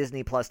the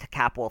Disney Plus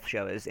Capwolf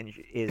show is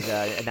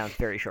announced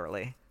very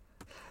shortly.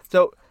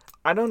 So,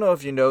 I don't know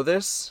if you know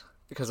this,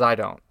 because I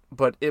don't,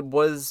 but it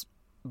was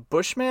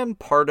Bushman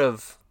part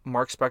of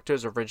Mark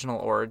Spector's original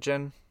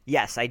origin?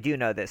 Yes, I do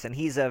know this, and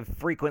he's a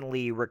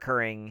frequently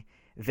recurring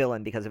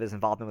villain because of his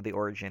involvement with the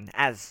origin,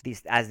 as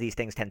these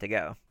things tend to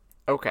go.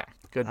 Okay,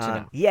 good to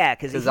know. Yeah,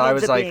 because I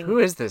was like, who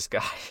is this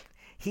guy?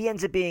 He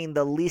ends up being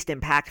the least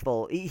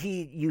impactful.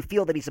 You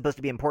feel that he's supposed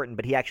to be important,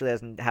 but he actually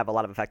doesn't have a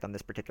lot of effect on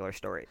this particular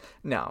story.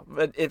 No,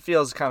 but it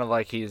feels kind of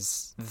like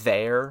he's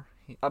there.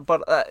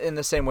 But in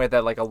the same way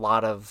that like a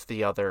lot of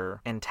the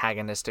other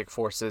antagonistic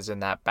forces in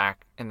that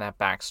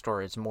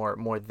backstory is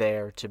more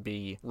there to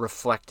be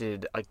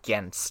reflected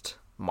against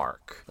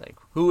Mark. Like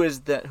who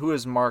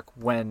is Mark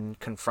when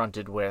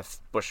confronted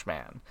with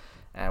Bushman?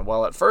 And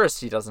well, at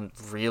first he doesn't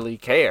really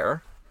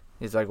care.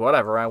 He's like,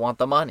 whatever, I want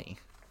the money.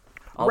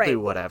 I'll do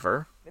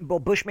whatever. Well,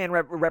 Bushman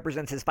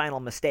represents his final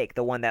mistake,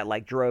 the one that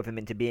like drove him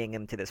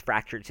into this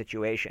fractured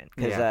situation.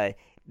 Because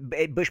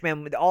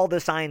Bushman, all the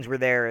signs were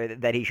there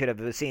that he should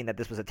have seen that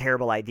this was a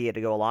terrible idea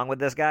to go along with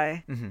this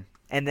guy. Mm-hmm.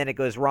 And then it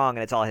goes wrong,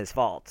 and it's all his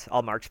fault,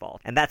 all Mark's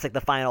fault. And that's like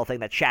the final thing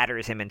that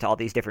shatters him into all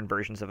these different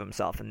versions of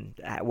himself, and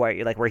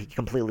where he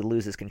completely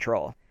loses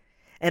control.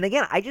 And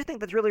again, I just think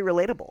that's really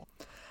relatable.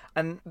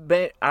 And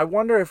I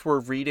wonder if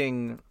we're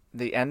reading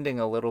the ending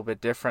a little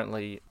bit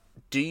differently.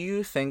 Do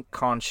you think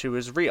Khonshu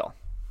is real?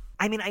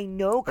 I mean, I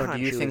know Khonshu. Or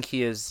do you think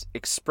he is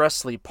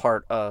expressly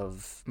part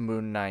of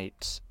Moon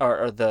Knight,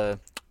 or the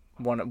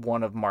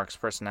one of Mark's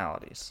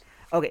personalities?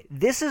 Okay,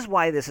 this is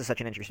why this is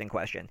such an interesting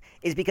question,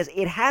 is because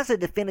it has a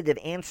definitive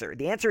answer.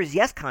 The answer is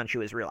yes,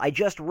 Khonshu is real. I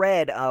just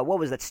read, what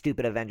was that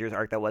stupid Avengers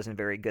arc that wasn't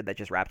very good that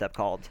just wrapped up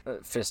called?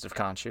 Fist of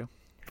Khonshu.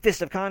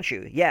 Fist of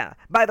Khonshu, yeah.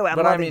 By the way,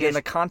 in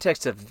the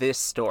context of this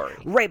story.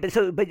 Right, but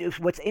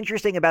what's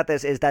interesting about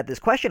this is that this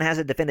question has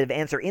a definitive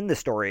answer in the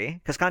story,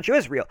 because Khonshu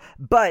is real,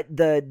 but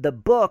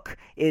the book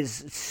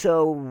is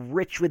so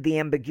rich with the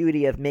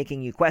ambiguity of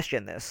making you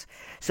question this.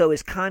 So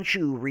is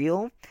Khonshu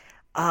real?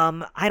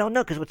 I don't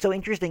know, because what's so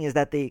interesting is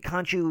that the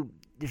Khonshu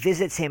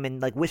visits him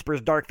and like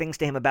whispers dark things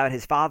to him about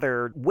his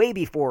father way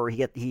before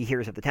he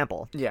hears of the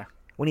temple. Yeah.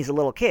 When he's a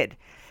little kid.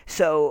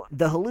 So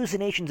the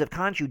hallucinations of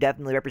Khonshu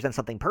definitely represent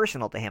something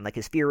personal to him, like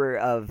his fear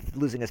of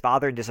losing his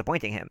father and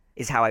disappointing him,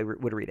 is how I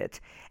would read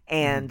it.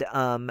 And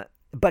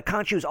but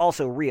Khonshu is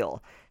also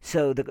real.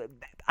 So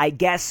I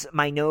guess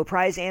my no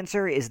prize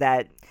answer is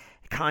that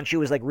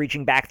Khonshu is like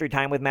reaching back through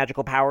time with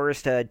magical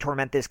powers to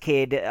torment this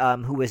kid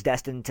who was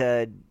destined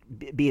to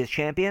be his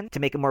champion, to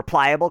make him more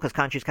pliable, because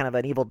Khonshu's kind of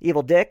an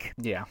evil dick.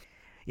 Yeah.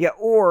 Yeah,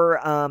 or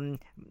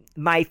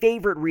my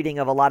favorite reading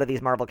of a lot of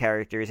these Marvel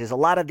characters is a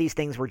lot of these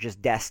things were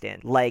just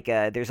destined. Like,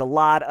 there's a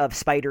lot of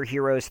spider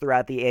heroes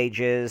throughout the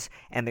ages,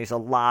 and there's a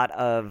lot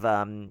of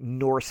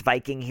Norse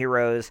Viking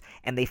heroes,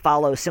 and they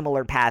follow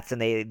similar paths,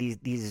 and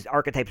these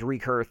archetypes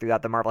recur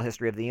throughout the Marvel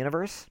history of the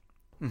universe.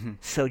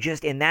 So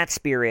just in that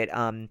spirit,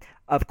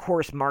 of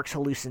course, Mark's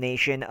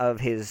hallucination of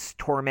his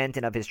torment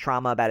and of his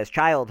trauma about his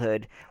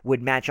childhood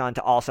would match on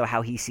to also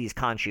how he sees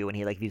Khonshu when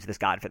he views this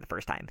god for the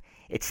first time.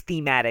 It's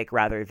thematic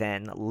rather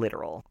than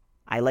literal.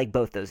 I like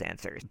both those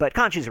answers. But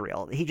Khonshu's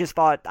real. He just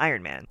fought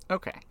Iron Man.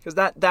 Okay. Because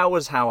that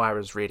was how I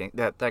was reading.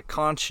 That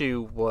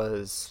Khonshu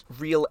was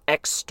real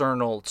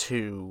external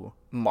to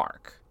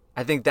Mark.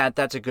 I think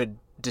that's a good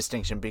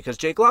distinction because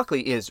Jake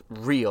Lockley is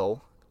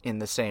real in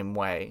the same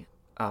way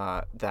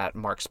that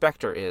Mark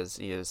Spector is.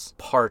 He is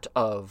part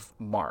of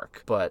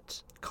Mark.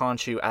 But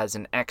Khonshu as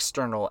an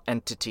external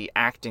entity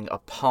acting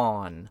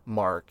upon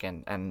Mark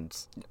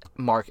and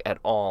Mark et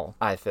al.,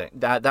 I think.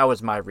 That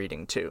was my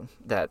reading too.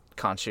 That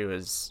Khonshu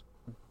is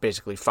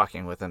basically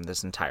fucking with him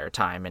this entire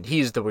time, and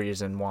he's the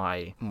reason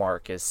why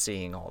Mark is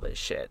seeing all this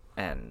shit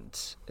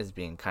and is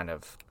being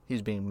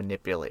he's being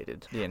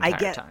manipulated the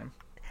entire time.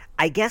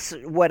 I guess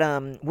what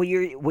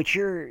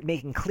you're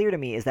making clear to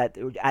me is that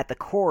at the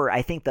core,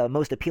 I think the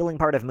most appealing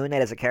part of Moon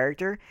Knight as a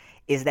character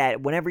is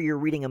that whenever you're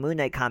reading a Moon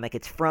Knight comic,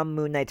 it's from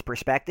Moon Knight's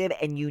perspective,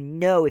 and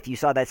if you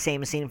saw that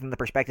same scene from the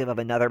perspective of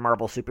another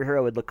Marvel superhero,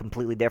 it would look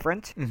completely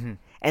different. Mm-hmm.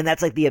 And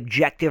that's the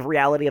objective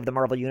reality of the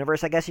Marvel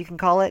universe, I guess you can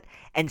call it.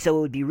 And so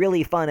it would be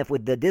really fun if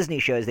with the Disney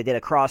shows they did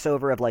a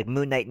crossover of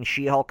Moon Knight and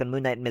She-Hulk and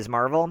Moon Knight and Ms.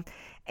 Marvel.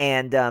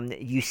 And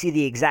you see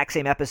the exact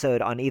same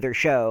episode on either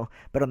show,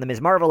 but on the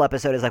Ms. Marvel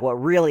episode is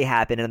what really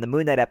happened, and on the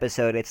Moon Knight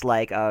episode it's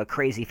a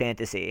crazy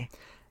fantasy.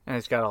 And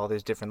it's got all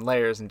these different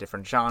layers and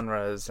different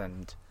genres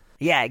and...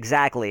 Yeah,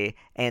 exactly.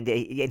 And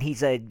his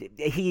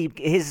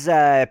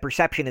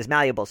perception is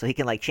malleable, so he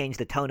can change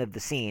the tone of the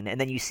scene. And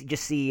then you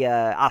just see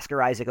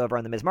Oscar Isaac over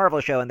on the Ms. Marvel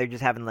show, and they're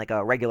just having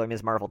a regular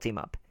Ms. Marvel team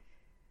up.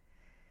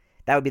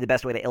 That would be the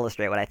best way to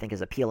illustrate what I think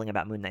is appealing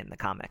about Moon Knight in the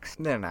comics.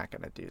 They're not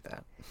going to do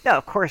that. No,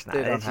 of course not.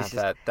 They don't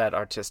have that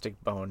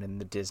artistic bone in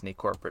the Disney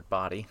corporate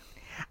body.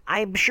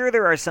 I'm sure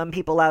there are some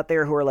people out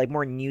there who are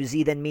more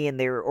newsy than me, and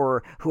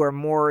or who are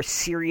more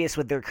serious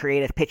with their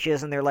creative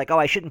pitches, and they're oh,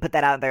 I shouldn't put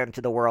that out there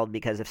into the world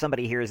because if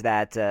somebody hears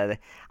that,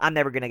 I'm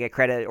never going to get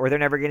credit, or they're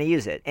never going to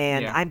use it.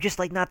 And I'm just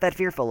not that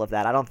fearful of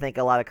that. I don't think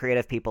a lot of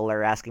creative people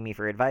are asking me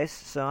for advice,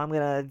 so I'm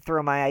going to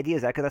throw my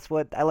ideas out because that's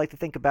what I like to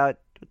think about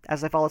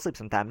as I fall asleep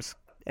sometimes,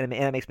 and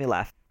it makes me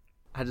laugh.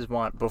 I just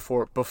want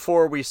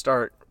before we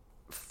start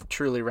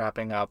truly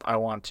wrapping up, I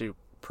want to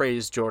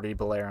praise Jordie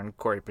Bellaire and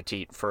Cory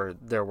Petit for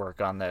their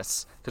work on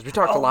this, because we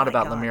talked a lot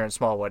about Lemire and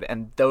Smallwood,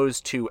 and those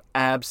two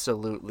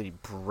absolutely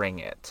bring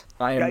it.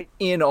 I am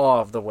in awe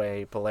of the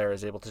way Bellaire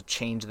is able to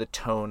change the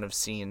tone of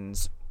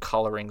scenes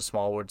coloring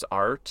Smallwood's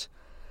art,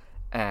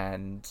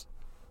 and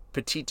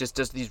Petit just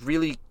does these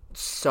really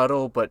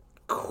subtle but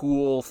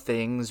cool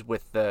things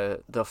with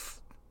the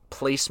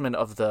placement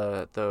of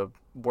the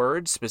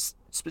words,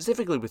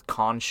 specifically with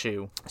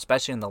Khonshu,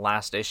 especially in the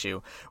last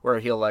issue, where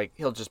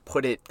he'll just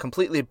put it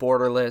completely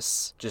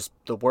borderless, just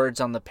the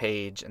words on the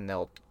page, and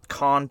they'll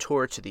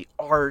contour to the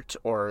art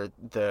or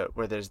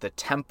where there's the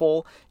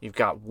temple. You've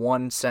got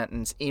one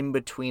sentence in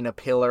between a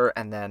pillar,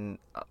 and then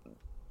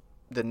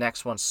the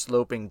next one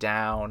sloping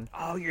down.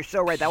 Oh, you're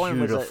so right. That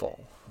Beautiful. One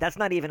was that's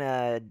not even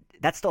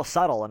that's still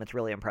subtle, and it's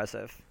really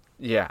impressive.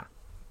 Yeah,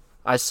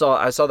 I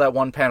saw that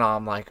one panel.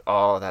 I'm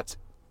oh, that's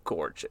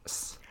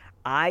gorgeous.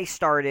 I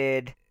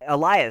started...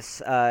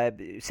 Elias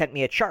sent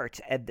me a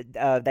chart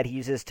that he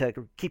uses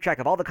to keep track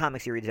of all the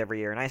comics he reads every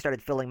year, and I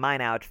started filling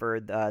mine out for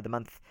the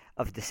month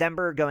of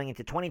December going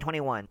into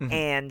 2021. Mm-hmm.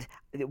 And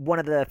one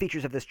of the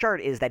features of this chart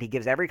is that he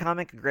gives every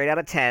comic a grade out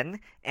of 10,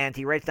 and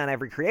he writes down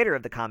every creator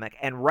of the comic.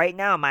 And right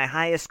now, my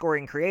highest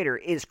scoring creator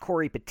is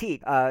Cory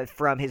Petit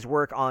from his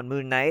work on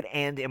Moon Knight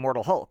and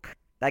Immortal Hulk.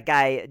 That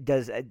guy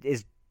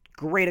is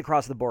great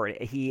across the board.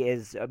 He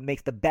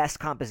makes the best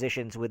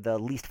compositions with the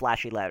least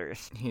flashy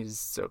letters. He's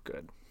so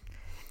good.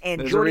 And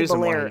there's Jordie a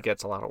reason Bellaire, why he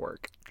gets a lot of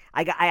work.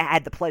 I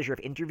had the pleasure of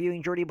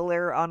interviewing Jordie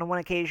Bellaire on one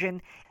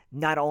occasion.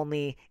 Not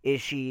only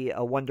is she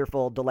a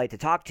wonderful delight to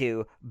talk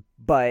to,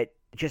 but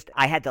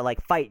I had to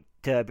fight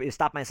to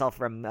stop myself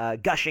from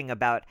gushing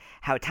about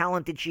how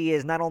talented she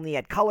is, not only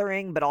at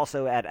coloring but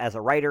also as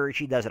a writer.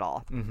 She does it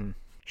all. Mm-hmm.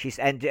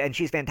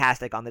 She's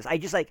fantastic on this.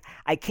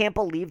 I can't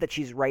believe that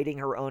she's writing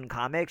her own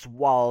comics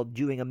while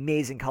doing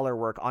amazing color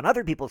work on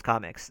other people's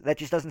comics. That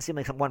just doesn't seem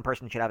like one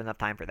person should have enough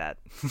time for that.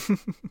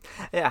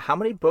 Yeah, how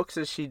many books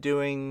is she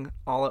doing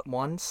all at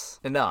once?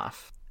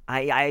 Enough.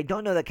 I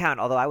don't know the count,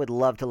 although I would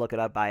love to look it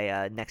up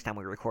by next time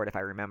we record if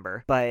I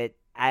remember. But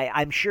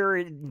I'm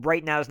sure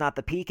right now is not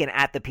the peak, and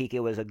at the peak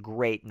it was a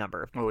great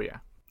number. Oh, yeah.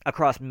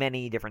 Across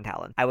many different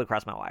talents. I would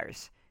cross my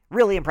wires.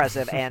 Really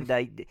impressive, and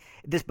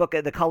this book,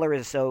 the color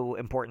is so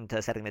important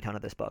to setting the tone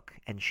of this book,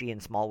 and she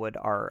and Smallwood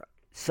are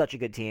such a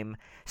good team.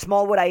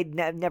 Smallwood, I'd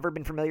never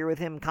been familiar with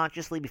him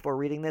consciously before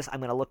reading this. I'm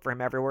going to look for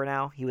him everywhere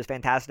now. He was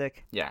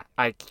fantastic. Yeah,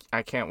 I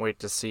can't wait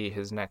to see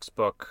his next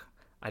book.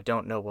 I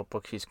don't know what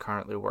book he's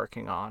currently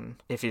working on,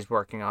 if he's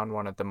working on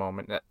one at the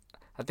moment.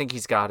 I think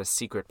he's got a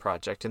secret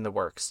project in the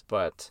works,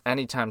 but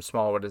anytime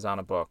Smallwood is on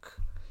a book,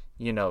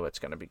 you know it's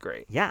going to be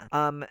great. Yeah,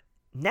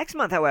 Next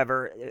month,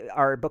 however,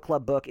 our book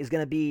club book is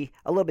going to be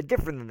a little bit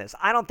different than this.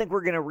 I don't think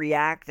we're going to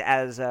react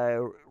as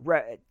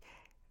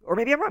or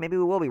maybe I'm wrong. Maybe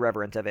we will be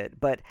reverent of it.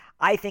 But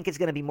I think it's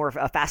going to be more of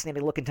a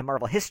fascinating look into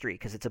Marvel history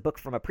because it's a book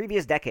from a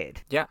previous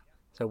decade. Yeah.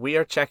 So we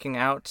are checking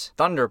out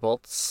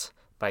Thunderbolts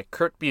by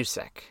Kurt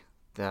Busiek.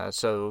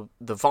 So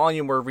the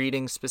volume we're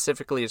reading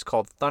specifically is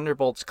called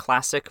Thunderbolts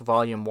Classic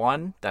Volume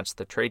 1. That's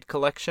the trade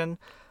collection.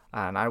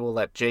 And I will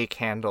let Jake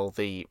handle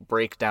the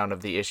breakdown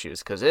of the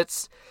issues, because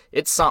it's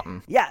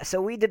something. Yeah,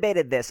 so we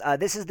debated this.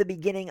 This is the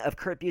beginning of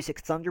Kurt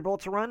Busiek's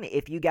Thunderbolts run.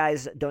 If you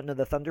guys don't know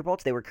the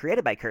Thunderbolts, they were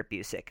created by Kurt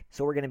Busiek.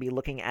 So we're going to be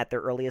looking at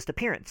their earliest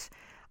appearance.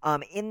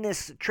 In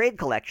this trade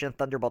collection,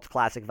 Thunderbolts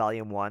Classic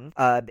Volume 1,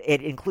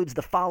 it includes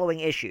the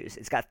following issues.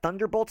 It's got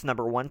Thunderbolts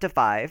number 1 to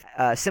 5,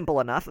 simple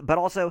enough, but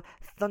also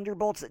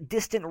Thunderbolts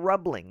Distant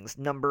Rumblings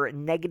number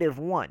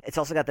 -1. It's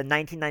also got the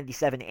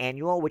 1997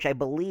 Annual, which I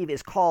believe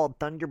is called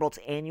Thunderbolts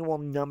Annual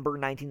number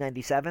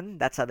 1997.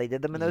 That's how they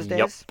did them in those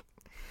days.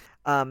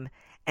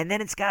 And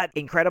then it's got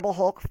Incredible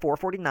Hulk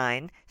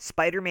 449,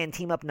 Spider-Man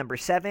Team-Up number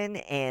 7,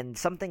 and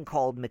something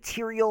called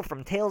Material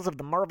from Tales of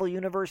the Marvel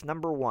Universe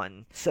number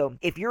 1. So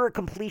if you're a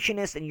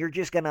completionist and you're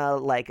just gonna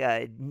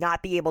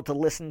not be able to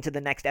listen to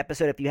the next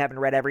episode if you haven't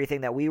read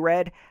everything that we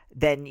read,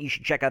 then you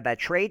should check out that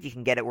trade. You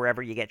can get it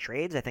wherever you get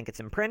trades. I think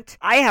it's in print.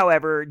 I,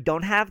 however,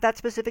 don't have that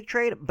specific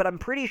trade, but I'm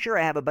pretty sure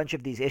I have a bunch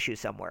of these issues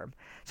somewhere.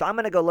 So I'm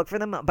gonna go look for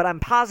them, but I'm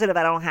positive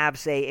I don't have,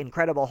 say,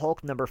 Incredible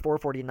Hulk number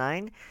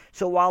 449.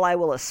 So while I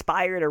will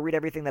aspire to read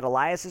everything that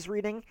Elias is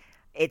reading,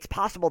 it's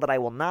possible that I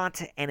will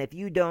not, and if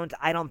you don't,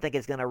 I don't think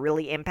it's going to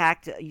really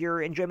impact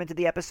your enjoyment of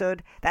the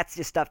episode. That's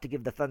just stuff to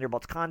give the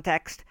Thunderbolts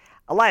context.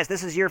 Elias,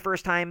 this is your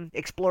first time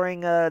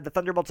exploring the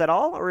Thunderbolts at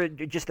all, or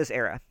just this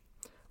era?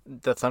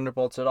 The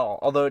Thunderbolts at all.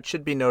 Although it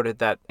should be noted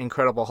that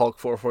Incredible Hulk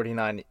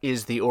 449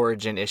 is the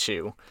origin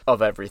issue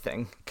of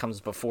everything. It comes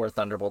before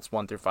Thunderbolts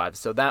 1 through 5,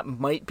 so that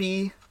might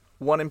be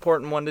one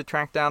important one to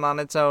track down on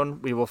its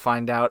own. We will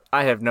find out.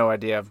 I have no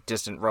idea if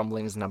Distant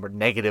Rumblings number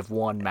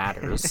 -1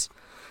 matters.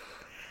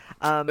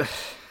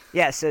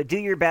 Yeah, so do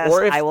your best.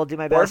 I will do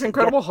my best. Or if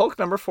Incredible Hulk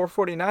number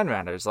 449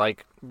 matters.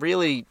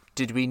 Really,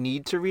 did we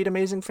need to read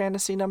Amazing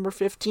Fantasy number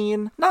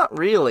 15? Not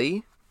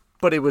really,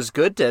 but it was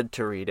good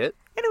to read it.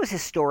 And it was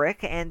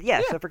historic, and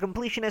yeah, so for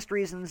completionist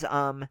reasons,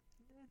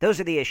 those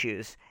are the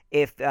issues.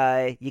 If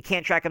you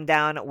can't track them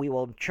down, we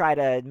will try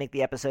to make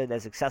the episode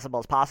as accessible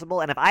as possible.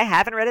 And if I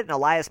haven't read it and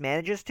Elias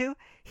manages to,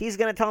 he's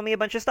going to tell me a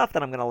bunch of stuff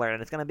that I'm going to learn,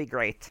 and it's going to be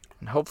great.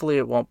 And hopefully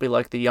it won't be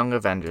like the Young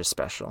Avengers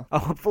special. Oh,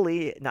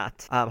 hopefully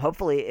not.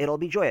 Hopefully it'll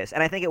be joyous.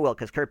 And I think it will,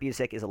 because Kurt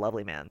Busiek is a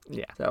lovely man.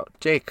 Yeah. So,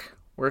 Jake,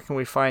 where can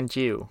we find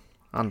you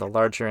on the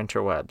larger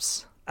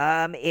interwebs?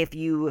 If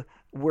you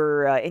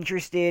were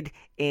interested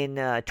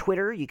in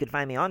Twitter, you could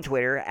find me on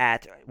Twitter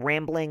at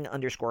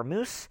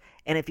rambling_moose.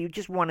 And if you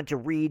just wanted to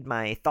read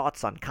my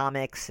thoughts on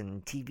comics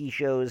and TV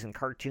shows and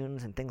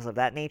cartoons and things of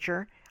that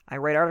nature, I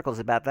write articles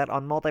about that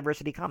on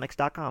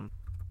multiversitycomics.com.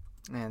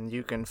 And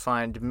you can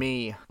find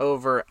me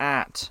over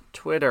at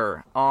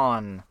Twitter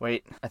on...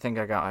 Wait, I think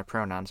I got my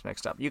pronouns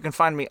mixed up. You can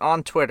find me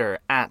on Twitter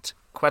at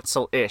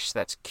Quetzalish.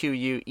 That's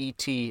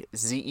Quetzelish.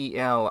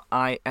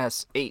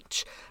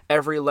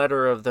 Every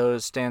letter of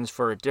those stands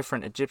for a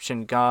different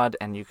Egyptian god,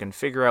 and you can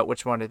figure out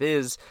which one it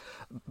is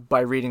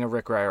by reading a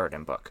Rick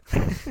Riordan book.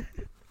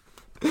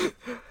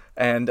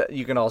 And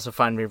you can also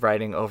find me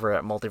writing over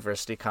at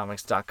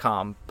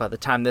multiversitycomics.com. By the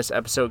time this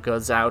episode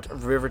goes out,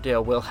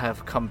 Riverdale will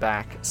have come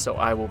back, so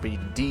I will be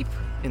deep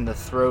in the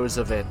throes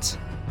of it.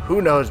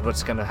 Who knows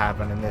what's going to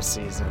happen in this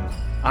season?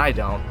 I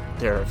don't.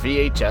 There are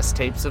VHS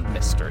tapes of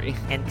mystery.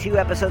 And 2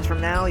 episodes from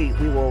now, we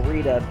will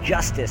read of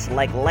Justice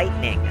Like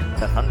Lightning,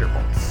 the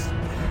Thunderbolts.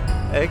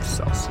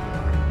 Excelsior.